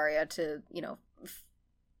Pandaria to, you know,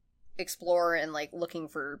 explore and, like, looking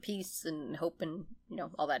for peace and hope and, you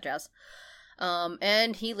know, all that jazz.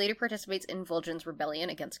 And he later participates in Vol'jin's rebellion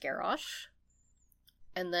against Garrosh.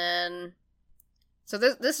 And then... So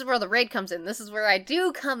this is where the raid comes in. This is where I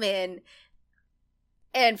do come in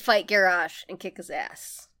and fight Garrosh and kick his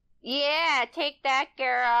ass. Yeah, take that,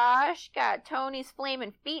 Garrosh. Got Tony's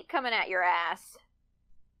flaming feet coming at your ass.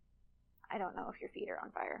 I don't know if your feet are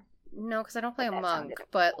on fire. No, because I don't play a monk,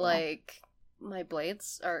 but, like, my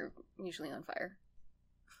blades are usually on fire.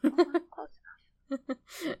 Close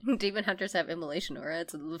enough. Demon hunters have immolation aura.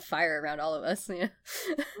 It's fire around all of us. Yeah.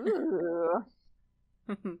 Ooh.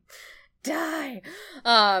 Die!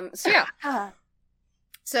 So yeah.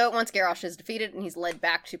 So once Garrosh is defeated and he's led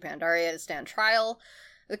back to Pandaria to stand trial,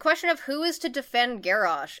 the question of who is to defend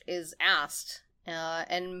Garrosh is asked,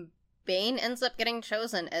 and Bane ends up getting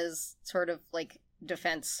chosen as sort of, like,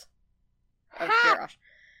 defense of Garrosh.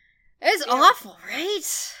 It's awful,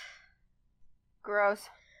 right? Gross.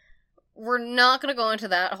 We're not gonna go into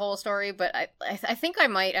that whole story, but I think I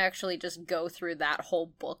might actually just go through that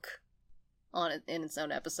whole book on it in its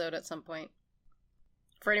own episode at some point.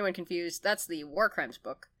 For anyone confused, that's the War Crimes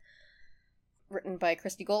book, written by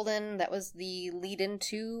Christy Golden. That was the lead-in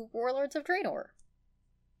to Warlords of Draenor.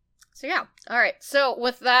 So yeah, alright, so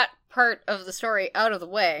with that part of the story out of the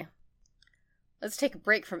way, let's take a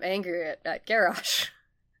break from anger at Garrosh,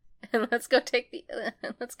 and let's go check the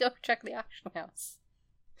auction house.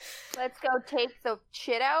 Let's go take the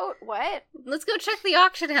shit out? What? Let's go check the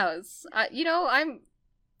auction house. You know, I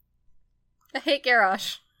hate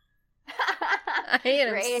Garrosh. I hate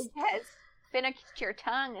him. Rage has finished your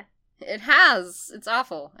tongue. It has. It's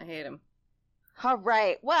awful. I hate him.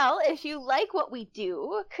 Alright, well, if you like what we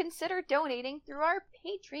do, consider donating through our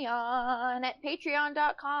Patreon at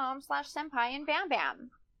patreon.com/senpai and bambam.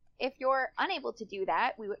 If you're unable to do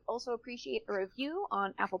that, we would also appreciate a review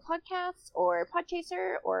on Apple Podcasts or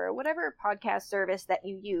Podchaser or whatever podcast service that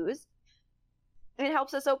you use. It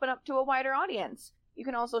helps us open up to a wider audience. You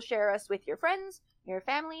can also share us with your friends, your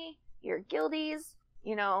family, your guildies,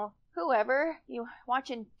 you know, whoever. You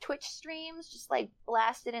watching Twitch streams, just like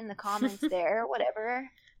blast it in the comments there, whatever.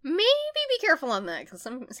 Maybe be careful on that, because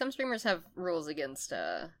some streamers have rules against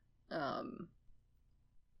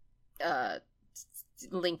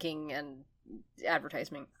linking and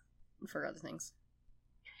advertisement for other things.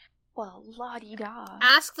 Well, la-di-da.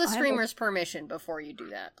 Ask the streamer's permission before you do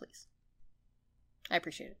that, please. I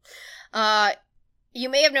appreciate it. You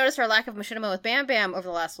may have noticed our lack of machinima with Bam Bam over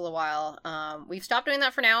the last little while. We've stopped doing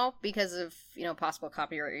that for now because of, you know, possible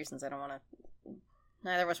copyright reasons.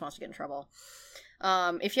 Neither of us wants to get in trouble.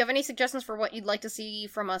 If you have any suggestions for what you'd like to see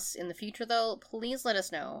from us in the future, though, please let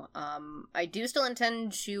us know. I do still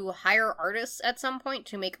intend to hire artists at some point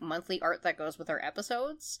to make monthly art that goes with our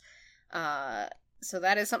episodes. So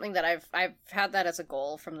that is something that I've had that as a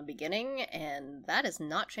goal from the beginning, and that is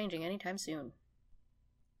not changing anytime soon.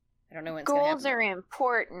 I don't know when it's going to happen. Goals are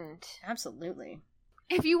important. Absolutely.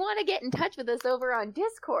 If you want to get in touch with us over on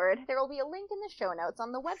Discord, there will be a link in the show notes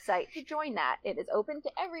on the website to join that. It is open to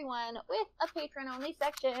everyone with a patron-only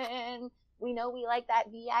section. We know we like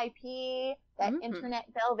that VIP, that internet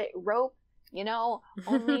velvet rope. You know,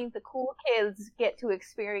 only the cool kids get to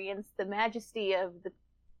experience the majesty of the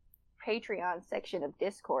Patreon section of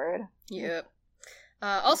Discord. Yep.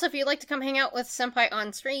 Also, if you'd like to come hang out with Senpai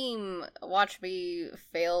on stream, watch me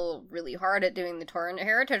fail really hard at doing the Tauren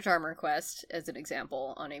Heritage Armor quest, as an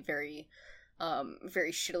example, on a very,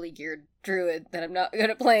 very shittily geared druid that I'm not good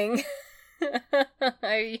at playing.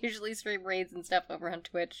 I usually stream raids and stuff over on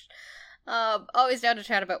Twitch. Always down to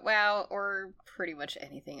chat about WoW, or pretty much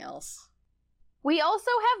anything else. We also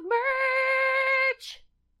have merch!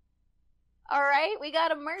 All right, we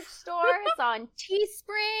got a merch store. It's on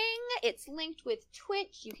Teespring. It's linked with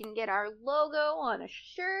Twitch. You can get our logo on a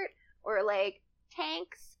shirt or like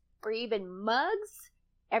tanks or even mugs.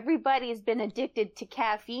 Everybody's been addicted to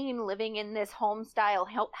caffeine living in this home-style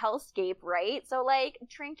hellscape, right? So, like,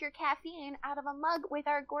 drink your caffeine out of a mug with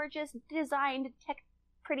our gorgeous designed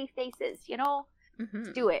pretty faces, you know?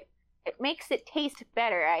 Mm-hmm. Do it. It makes it taste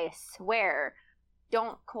better, I swear.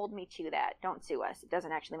 Don't hold me to that. Don't sue us. It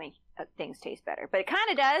doesn't actually make things taste better. But it kind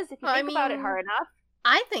of does if you think about it hard enough.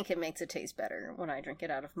 I think it makes it taste better when I drink it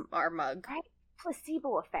out of our mug. Right?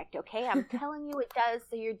 Placebo effect, okay? I'm telling you it does,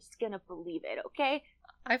 so you're just gonna believe it, okay?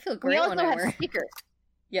 I feel great when I wear. We also have stickers.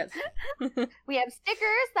 Yes. We have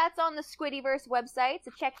stickers. That's on the Squiddyverse website,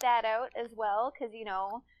 so check that out as well, because, you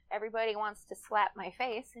know, everybody wants to slap my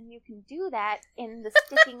face, and you can do that in the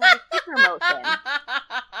sticking of the sticker motion.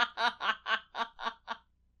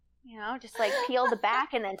 You know, just like peel the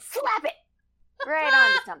back and then slap it right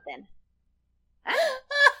onto something. Huh?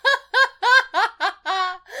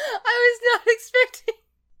 I was not expecting.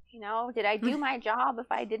 You know, did I do my job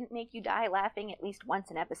if I didn't make you die laughing at least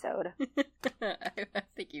once an episode? I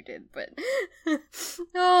think you did, but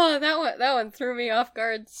oh, that one threw me off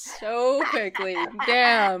guard so quickly.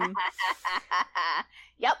 Damn.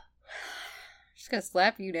 Yep. Just gonna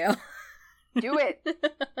slap you now. Do it.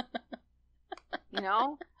 You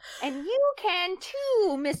know? And you can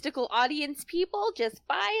too, mystical audience people. Just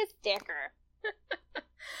buy a sticker.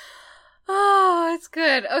 Oh, it's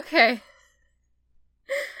good. Okay.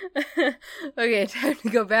 Okay, time to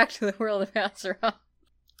go back to the world of Azeroth.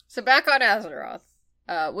 So back on Azeroth,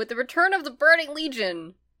 with the return of the Burning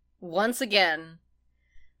Legion, once again,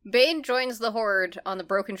 Bane joins the Horde on the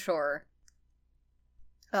Broken Shore.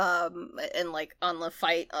 And like on the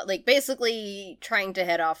fight, like basically trying to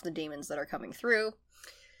head off the demons that are coming through.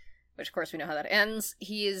 Which of course we know how that ends.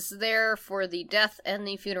 He is there for the death and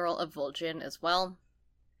the funeral of Vol'jin as well.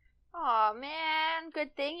 Aw, man.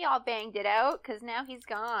 Good thing y'all banged it out, because now he's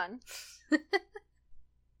gone.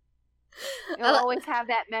 You'll always have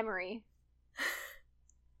that memory.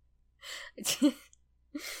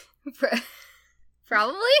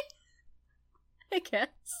 Probably? I guess.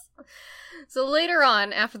 So later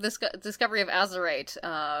on, after the discovery of Azerite,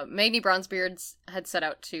 Magni Bronzebeard had set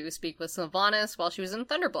out to speak with Sylvanas while she was in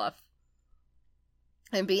Thunderbluff.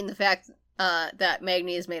 And being the fact that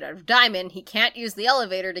Magni is made out of diamond, he can't use the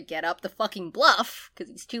elevator to get up the fucking bluff,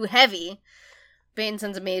 because he's too heavy. Bane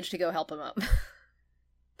sends a mage to go help him up.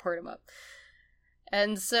 Port him up.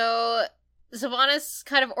 And so, Sylvanas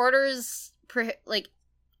kind of orders,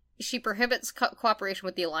 she prohibits cooperation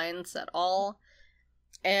with the Alliance at all,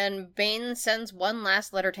 and Bane sends one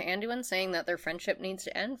last letter to Anduin saying that their friendship needs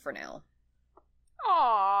to end for now.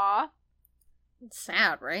 Aww. It's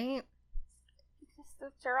sad, right?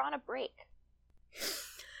 They're on a break.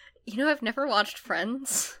 You know, I've never watched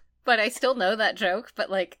Friends, but I still know that joke, but,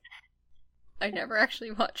 like, I never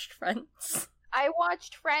actually watched Friends. I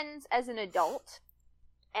watched Friends as an adult,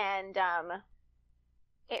 and,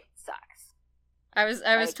 it sucks. I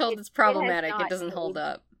was told it's problematic, it doesn't hold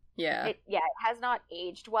up. Yeah. It has not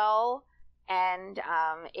aged well, and,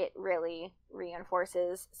 it really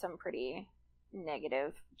reinforces some pretty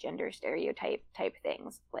negative gender stereotype type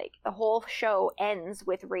things. Like, the whole show ends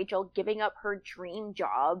with Rachel giving up her dream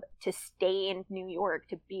job to stay in New York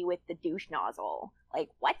to be with the douche nozzle. Like,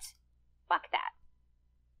 what? Fuck that.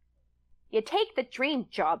 You take the dream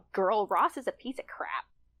job, girl. Ross is a piece of crap.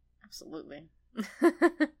 Absolutely.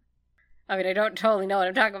 I mean, I don't totally know what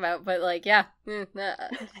I'm talking about, but, like, yeah.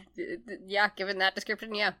 Yeah, given that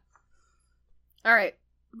description, yeah. Alright,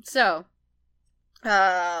 so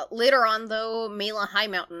later on, though, Mela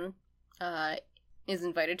Highmountain is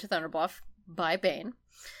invited to Thunderbluff by Bane.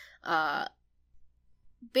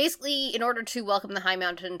 Basically, in order to welcome the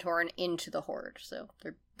Highmountain Tauren into the Horde. So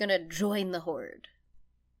they're gonna join the Horde.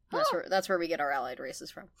 That's where we get our allied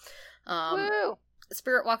races from. Woo!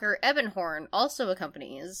 Spirit Walker Ebonhorn also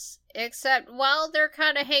accompanies, except while they're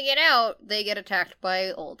kind of hanging out, they get attacked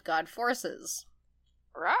by Old God forces.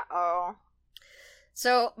 Uh-oh.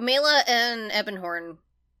 So, Mela and Ebonhorn,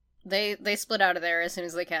 they split out of there as soon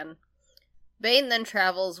as they can. Bane then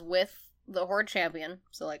travels with the Horde champion,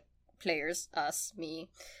 so, like, players, us, me,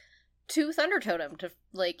 to Thunder Totem to,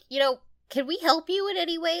 like, you know, can we help you in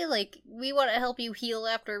any way? Like, we want to help you heal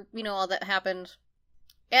after, you know, all that happened.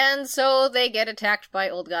 And so they get attacked by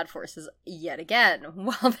Old God forces yet again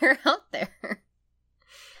while they're out there.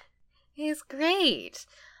 It's great.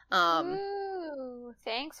 Ooh,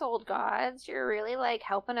 thanks, Old Gods. You're really, like,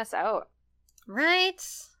 helping us out. Right?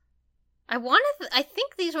 I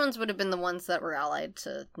think these ones would have been the ones that were allied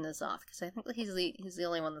to N'Zoth, because I think that he's the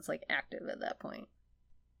only one that's, like, active at that point.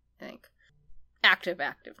 I think. Active,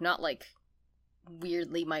 not, like,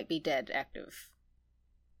 weirdly might be dead active.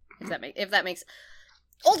 If that makes...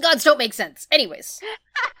 Old gods don't make sense! Anyways.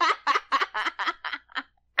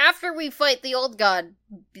 After we fight the old god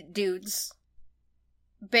dudes,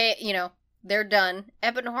 they're done.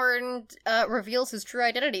 Ebonhorn reveals his true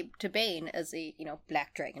identity to Bane as a,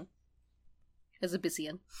 black dragon. As a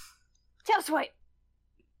Byssian. Tail swipe!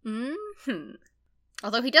 Mm-hmm.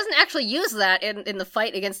 Although he doesn't actually use that in the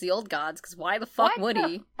fight against the old gods, because why the fuck would he?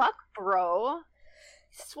 What the fuck, bro?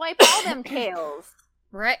 Swipe all them tails.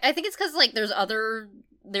 Right? I think it's because, like, there's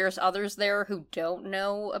others there who don't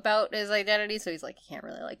know about his identity, so he's like, he can't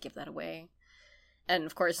really, like, give that away. And,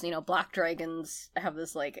 of course, black dragons have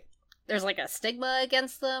this, like, there's, like, a stigma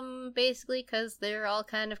against them, basically, because they're all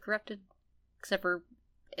kind of corrupted. Except for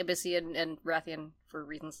Abyssian and Rathian, for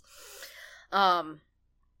reasons.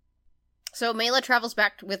 So Mela travels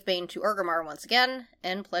back with Bane to Orgrimmar once again,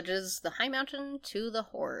 and pledges the High Mountain to the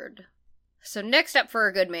Horde. So next up for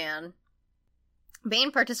a good man,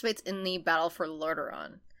 Bane participates in the battle for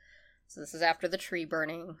Lordaeron. So this is after the tree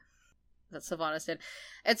burning that Sylvanas did.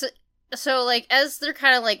 So, like, as they're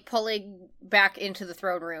kind of, like, pulling back into the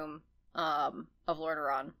throne room of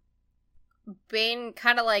Lordaeron, Bane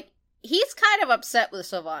kind of, like, he's kind of upset with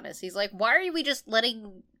Sylvanas. He's like, why are we just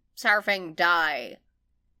letting Saurfang die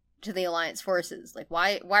to the Alliance forces? Like,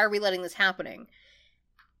 why are we letting this happening?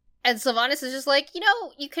 And Sylvanas is just like,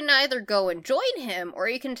 you can either go and join him, or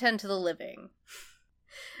you can tend to the living.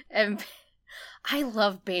 And I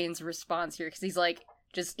love Bane's response here, because he's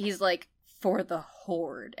like, for the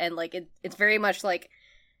Horde. And, like, it's very much like,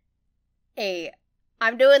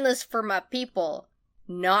 I'm doing this for my people,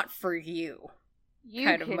 not for you. You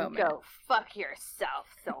kind can of moment. Go fuck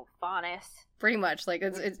yourself, Sylvanas. Pretty much, like,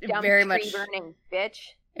 it's Dumb very much tree-burning bitch.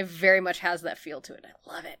 It very much has that feel to it.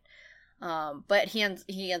 I love it. But he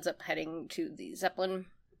ends up heading to the Zeppelin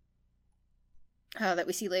that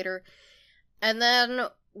we see later. And then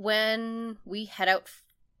when we head out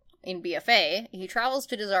in BFA, he travels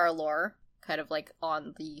to Dazar'alor, kind of like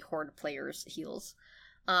on the Horde players' heels.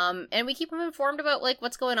 And we keep him informed about, like,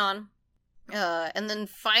 what's going on. And then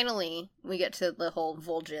finally, we get to the whole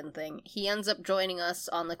Vol'jin thing. He ends up joining us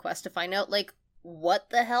on the quest to find out, like, what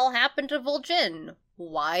the hell happened to Vol'jin?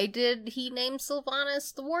 Why did he name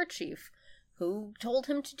Sylvanas the war chief? Who told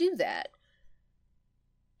him to do that?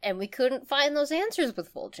 And we couldn't find those answers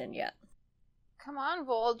with Vol'jin yet. Come on,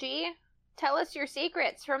 Vol'jin. Tell us your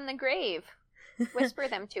secrets from the grave. Whisper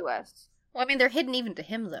them to us. Well, I mean, they're hidden even to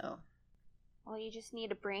him, though. Well, you just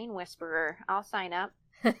need a brain whisperer. I'll sign up.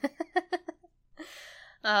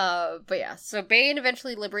 But yeah, so Bane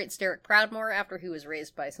eventually liberates Derek Proudmoore after he was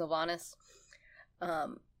raised by Sylvanas.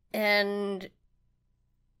 And,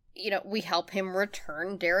 we help him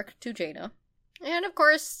return Derek to Jaina. And of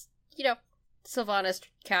course, Sylvanas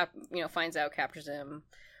finds out, captures him,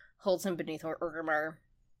 holds him beneath Orgrimmar.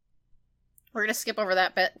 We're gonna skip over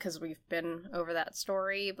that bit because we've been over that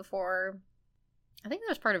story before. I think that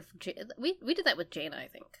was part of we did that with Jaina, I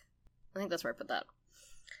think that's where I put that.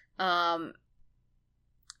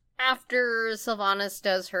 After Sylvanas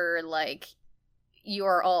does her, like, you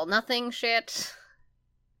are all nothing shit,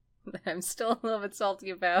 that I'm still a little bit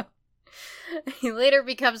salty about, he later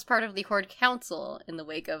becomes part of the Horde Council in the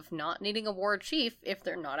wake of not needing a war chief if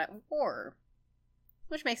they're not at war.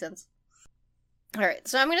 Which makes sense. Alright,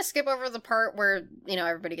 so I'm gonna skip over the part where,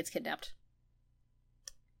 everybody gets kidnapped.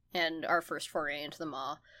 And our first foray into the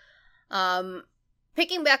Maw.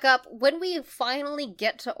 Picking back up, when we finally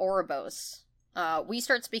get to Oribos, we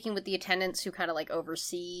start speaking with the attendants who kind of, like,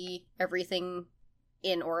 oversee everything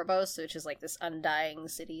in Oribos, which is, like, this undying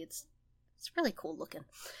city. It's really cool looking.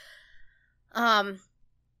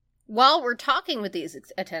 While we're talking with these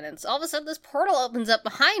attendants, all of a sudden this portal opens up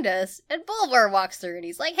behind us, and Bolvar walks through, and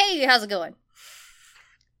he's like, hey, how's it going?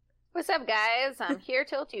 What's up, guys? I'm here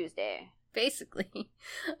till Tuesday. Basically.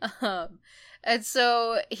 And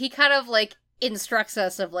so he kind of, like, instructs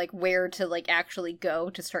us of, like, where to, like, actually go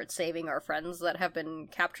to start saving our friends that have been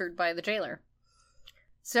captured by the jailer.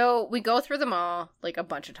 So we go through them all, like, a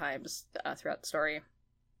bunch of times throughout the story.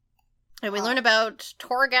 And we learn about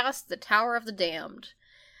Torghast, the Tower of the Damned.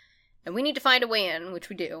 And we need to find a way in, which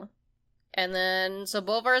we do. And then, so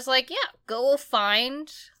Bolvar's like, yeah, go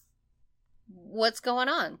find what's going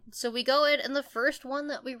on. So we go in, and the first one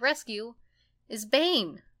that we rescue is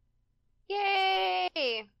Bane. Yay!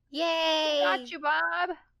 Yay! Got you, Bob.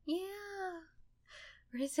 Yeah.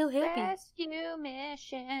 We're so happy. Rescue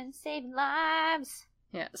mission, saving lives.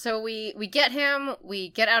 Yeah, so we get him, we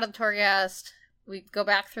get out of the Torghast, we go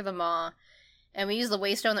back through the Maw, and we use the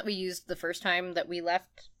Waystone that we used the first time that we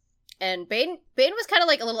left. And Bane was kind of,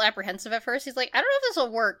 like, a little apprehensive at first. He's like, I don't know if this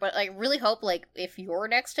will work, but I really hope, like, if you're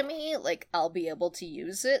next to me, like, I'll be able to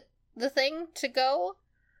use the thing to go.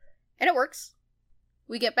 And it works.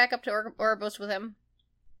 We get back up to Oribos with him.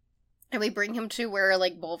 And we bring him to where,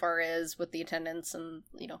 like, Bolvar is with the attendants and,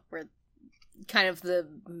 you know, where kind of the...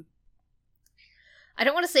 I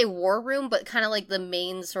don't want to say war room, but kind of, like, the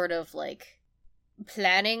main sort of, like,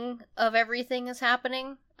 planning of everything is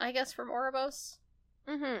happening, I guess, from Oribos.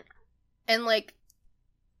 Mm-hmm. And, like,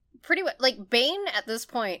 pretty much, like, Bane at this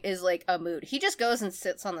point is, like, a mood. He just goes and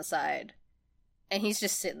sits on the side. And he's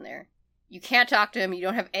just sitting there. You can't talk to him. You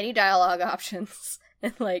don't have any dialogue options.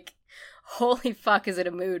 And, like, holy fuck is it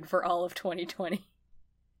a mood for all of 2020.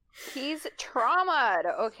 He's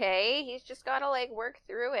traumatized, okay? He's just gotta, like, work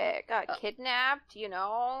through it. Got kidnapped, you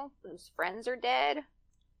know? His friends are dead.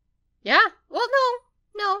 Yeah? Well,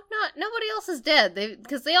 no, nobody else is dead.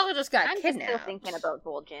 Because they all just got kidnapped. I'm still thinking about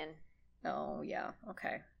Vol'jin. Oh, yeah,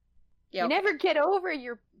 okay. Yeah, you never get over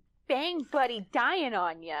your bang buddy dying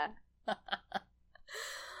on ya.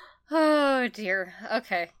 Oh, dear.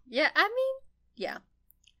 Okay. Yeah, I mean, yeah.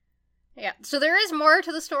 Yeah, so there is more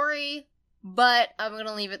to the story, but I'm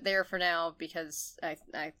gonna leave it there for now because I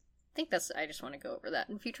think I just want to go over that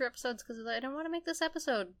in future episodes because I don't want to make this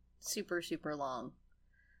episode super, super long.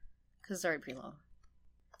 Because it's already pretty long.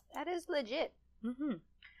 That is legit. Mm-hmm.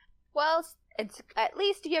 Well, it's at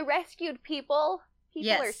least you rescued people. People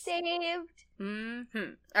yes. are saved.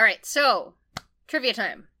 Mm-hmm. Alright, so, trivia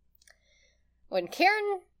time. When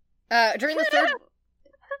Karen, during the third...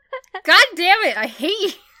 God damn it, I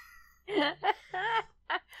hate you!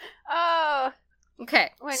 Oh.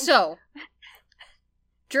 Okay, so,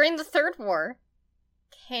 during the Third War,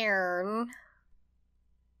 Cairn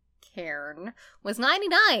was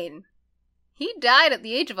 99. He died at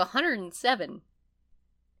the age of 107.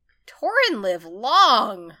 Tauren lived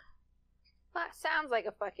long. That sounds like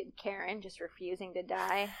a fucking Karen just refusing to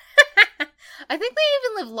die. I think they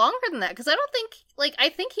even lived longer than that, because I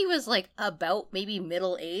think he was, like, about maybe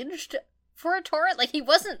middle-aged for a Tauren. Like, he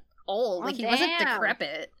wasn't old. Like, he wasn't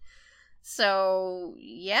decrepit. So,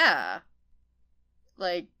 yeah.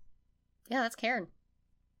 Like, yeah, that's Cairn.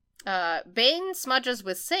 Bane smudges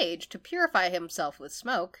with sage to purify himself with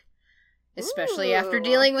smoke. Especially after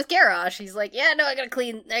dealing with Garrosh. He's like, yeah, no, I gotta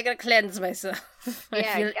cleanse myself.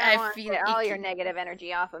 Yeah, I feel get all your negative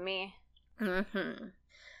energy off of me. Mm-hmm.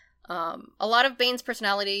 A lot of Bane's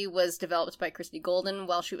personality was developed by Christy Golden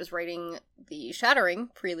while she was writing The Shattering,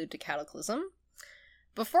 Prelude to Cataclysm.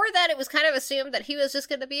 Before that, it was kind of assumed that he was just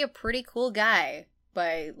gonna be a pretty cool guy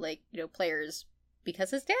by, like, you know, players,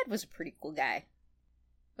 because his dad was a pretty cool guy.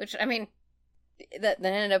 Which, I mean, that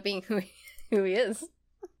ended up being who he is.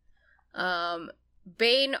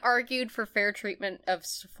 Bane argued for fair treatment of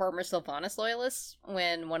former Sylvanas loyalists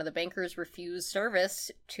when one of the bankers refused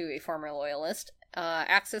service to a former loyalist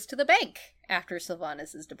access to the bank after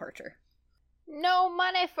Sylvanas' departure. No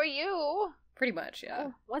money for you! Pretty much,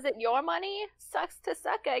 yeah. Was it your money? Sucks to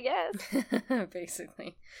suck, I guess.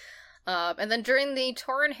 Basically. And then during the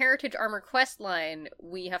Tauren Heritage Armor quest line,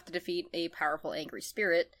 we have to defeat a powerful angry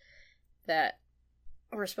spirit that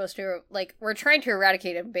we're supposed to, like, we're trying to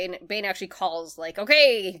eradicate him. Bane actually calls, like,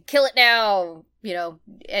 okay, kill it now, you know,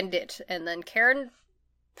 end it. And then Cairn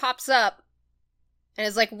pops up and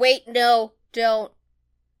is like, wait, no, don't.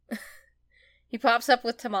 He pops up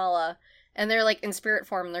with Tamala, and they're, like, in spirit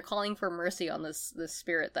form, and they're calling for mercy on this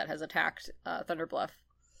spirit that has attacked Thunderbluff.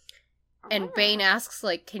 And Bane asks,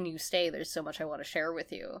 like, can you stay? There's so much I want to share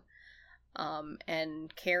with you.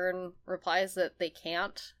 And Cairn replies that they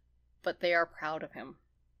can't, but they are proud of him.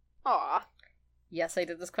 Aw. Yes, I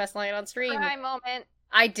did this quest line on stream. Cry moment.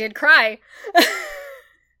 I did cry.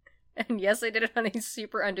 And yes, I did it on a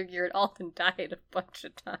super undergeared alt and died a bunch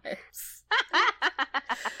of times.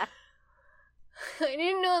 I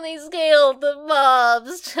didn't know they scaled the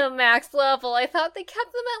mobs to max level. I thought they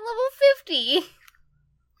kept them at level 50.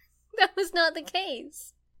 That was not the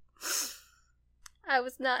case. I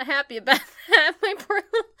was not happy about that. My poor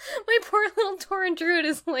little Tauren Druid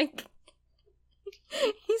is like,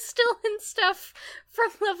 he's still in stuff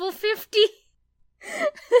from level 50.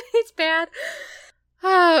 It's bad.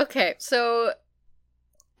 Oh, okay, so,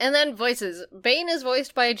 and then voices. Bane is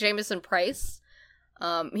voiced by Jameson Price.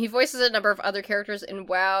 He voices a number of other characters in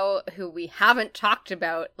WoW who we haven't talked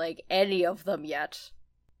about, like, any of them yet.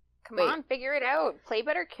 Come on, figure it out. Play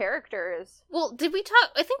better characters. Well, did we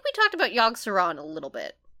talk? I think we talked about Yogg-Saron a little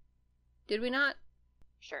bit. Did we not?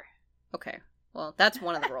 Sure. Okay. Well, that's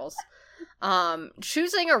one of the roles.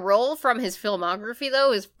 Choosing a role from his filmography,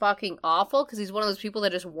 though, is fucking awful, because he's one of those people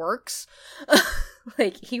that just works.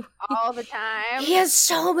 Like, all the time. He has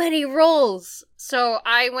so many roles! So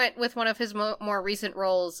I went with one of his more recent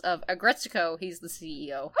roles of Agretsuko. He's the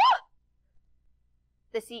CEO.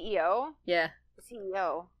 The CEO? Yeah. The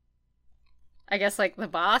CEO. I guess, like, the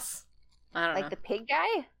boss? I don't know. Like the pig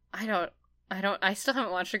guy? I still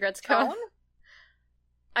haven't watched Agretsuko. Tone?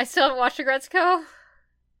 I still haven't watched Agretsuko.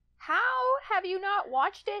 How have you not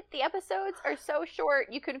watched it? The episodes are so short,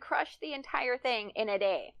 you could crush the entire thing in a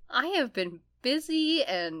day. I have been busy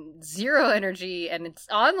and zero energy, and it's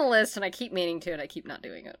on the list, and I keep meaning to, and I keep not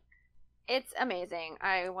doing it. It's amazing.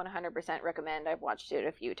 I 100% recommend. I've watched it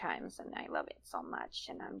a few times, and I love it so much,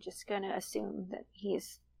 and I'm just gonna assume that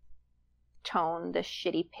he's Tone, the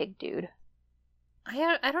shitty pig dude.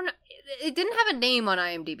 I don't know. It didn't have a name on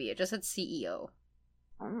IMDb. It just said CEO.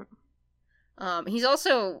 He's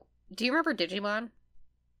also... Do you remember Digimon?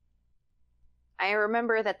 I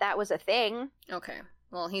remember that was a thing. Okay.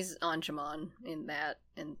 Well, he's Anjumon in that,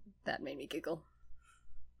 and that made me giggle.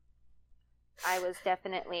 I was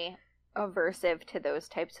definitely aversive to those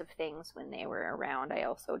types of things when they were around. I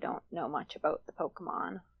also don't know much about the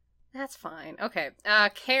Pokemon. That's fine. Okay.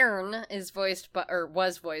 Cairn was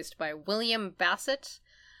voiced by William Bassett.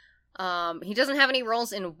 He doesn't have any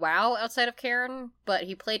roles in WoW outside of Cairn, but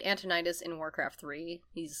he played Antonidas in Warcraft 3.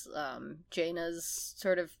 He's, Jaina's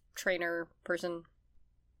sort of trainer person.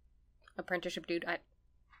 Apprenticeship dude. I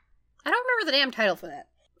don't remember the damn title for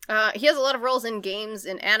that. He has a lot of roles in games,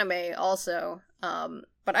 in anime also.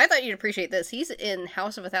 But I thought you'd appreciate this. He's in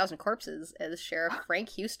House of a Thousand Corpses as Sheriff Frank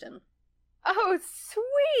Houston. Oh,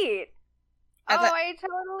 sweet! I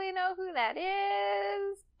totally know who that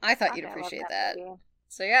is. I thought you'd appreciate that.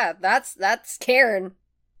 So yeah, that's Cairn.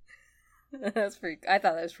 That's pretty. I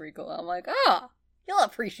thought that was pretty cool. I'm like, you'll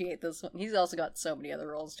appreciate this one. He's also got so many other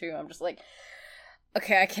roles too. I'm just like,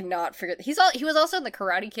 okay, I cannot figure. He was also in the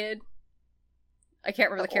Karate Kid. I can't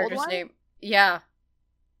remember the character's name. Yeah.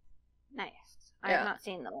 Nice. I have not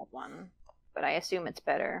seen the old one, but I assume it's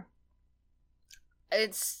better.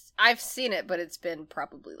 I've seen it, but it's been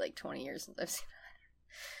probably like 20 years since I've seen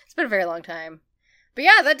it. It's been a very long time. But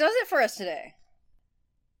yeah, that does it for us today.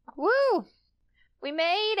 Woo! We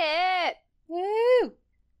made it! Woo!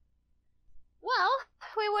 Well,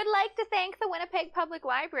 we would like to thank the Winnipeg Public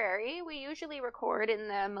Library. We usually record in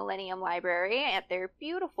the Millennium Library at their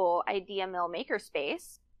beautiful Idea Mill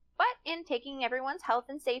makerspace. But in taking everyone's health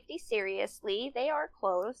and safety seriously, they are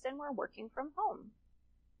closed and we're working from home.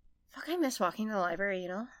 Fuck, I miss walking to the library, you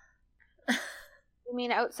know? You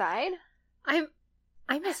mean outside? I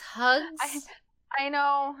miss hugs. I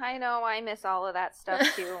know, I miss all of that stuff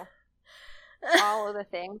too. All of the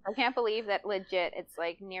things. I can't believe that legit it's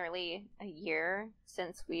like nearly a year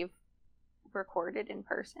since we've recorded in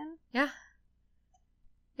person. Yeah,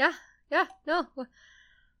 no.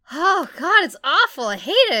 Oh god, it's awful. I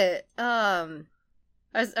hate it. I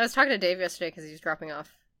was talking to Dave yesterday because he was dropping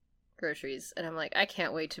off groceries, and I'm like, I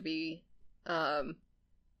can't wait to be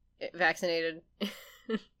vaccinated.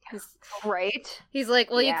 Right? He's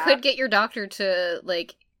like, well, you could get your doctor to,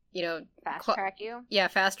 like, you know, fast track you. Yeah,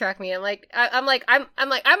 fast track me. I'm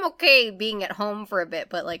I'm okay being at home for a bit,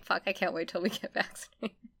 but like, fuck, I can't wait till we get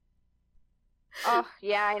vaccinated. Oh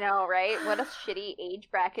yeah, I know, right? What a shitty age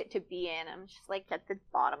bracket to be in. I'm just like at the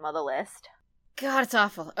bottom of the list. God, it's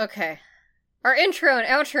awful. Okay, our intro and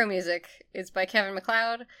outro music is by Kevin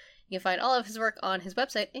MacLeod. You can find all of his work on his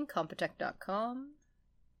website, incompetech.com.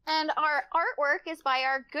 And our artwork is by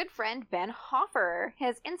our good friend Ben Hoffer.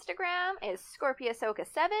 His Instagram is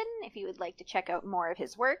ScorpioSoka7 if you would like to check out more of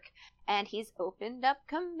his work. And he's opened up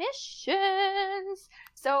commissions.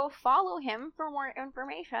 So follow him for more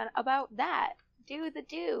information about that.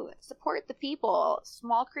 Do. Support the people.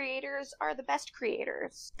 Small creators are the best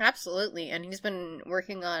creators. Absolutely. And he's been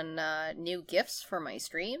working on new GIFs for my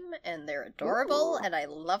stream, and they're adorable, and I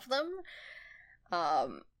love them.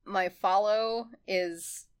 My follow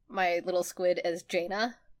is my little squid as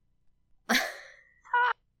Jaina.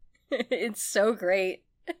 It's so great.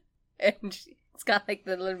 And it's got like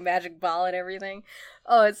the little magic ball and everything.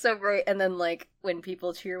 Oh, it's so great. And then like when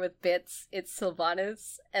people cheer with bits, it's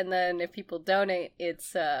Sylvanas. And then if people donate,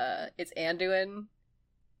 it's Anduin.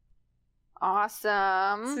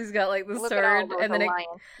 Awesome. So he's got like the sword, and then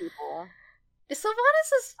people.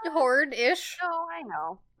 Sylvanas is horde-ish. Oh, I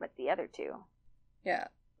know, but the other two. Yeah.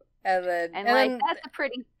 And then that's a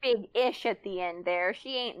pretty big ish at the end there.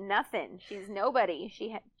 She ain't nothing. She's nobody.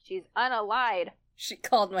 She's unallied. She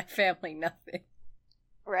called my family nothing.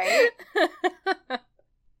 Right?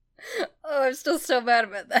 Oh, I'm still so mad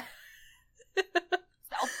about that.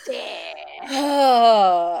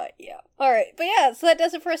 Yeah. Alright, but yeah, so that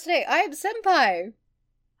does it for us today. I am Senpai.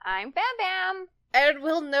 I'm Bam Bam. And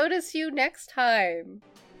we'll notice you next time.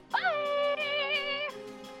 Bye!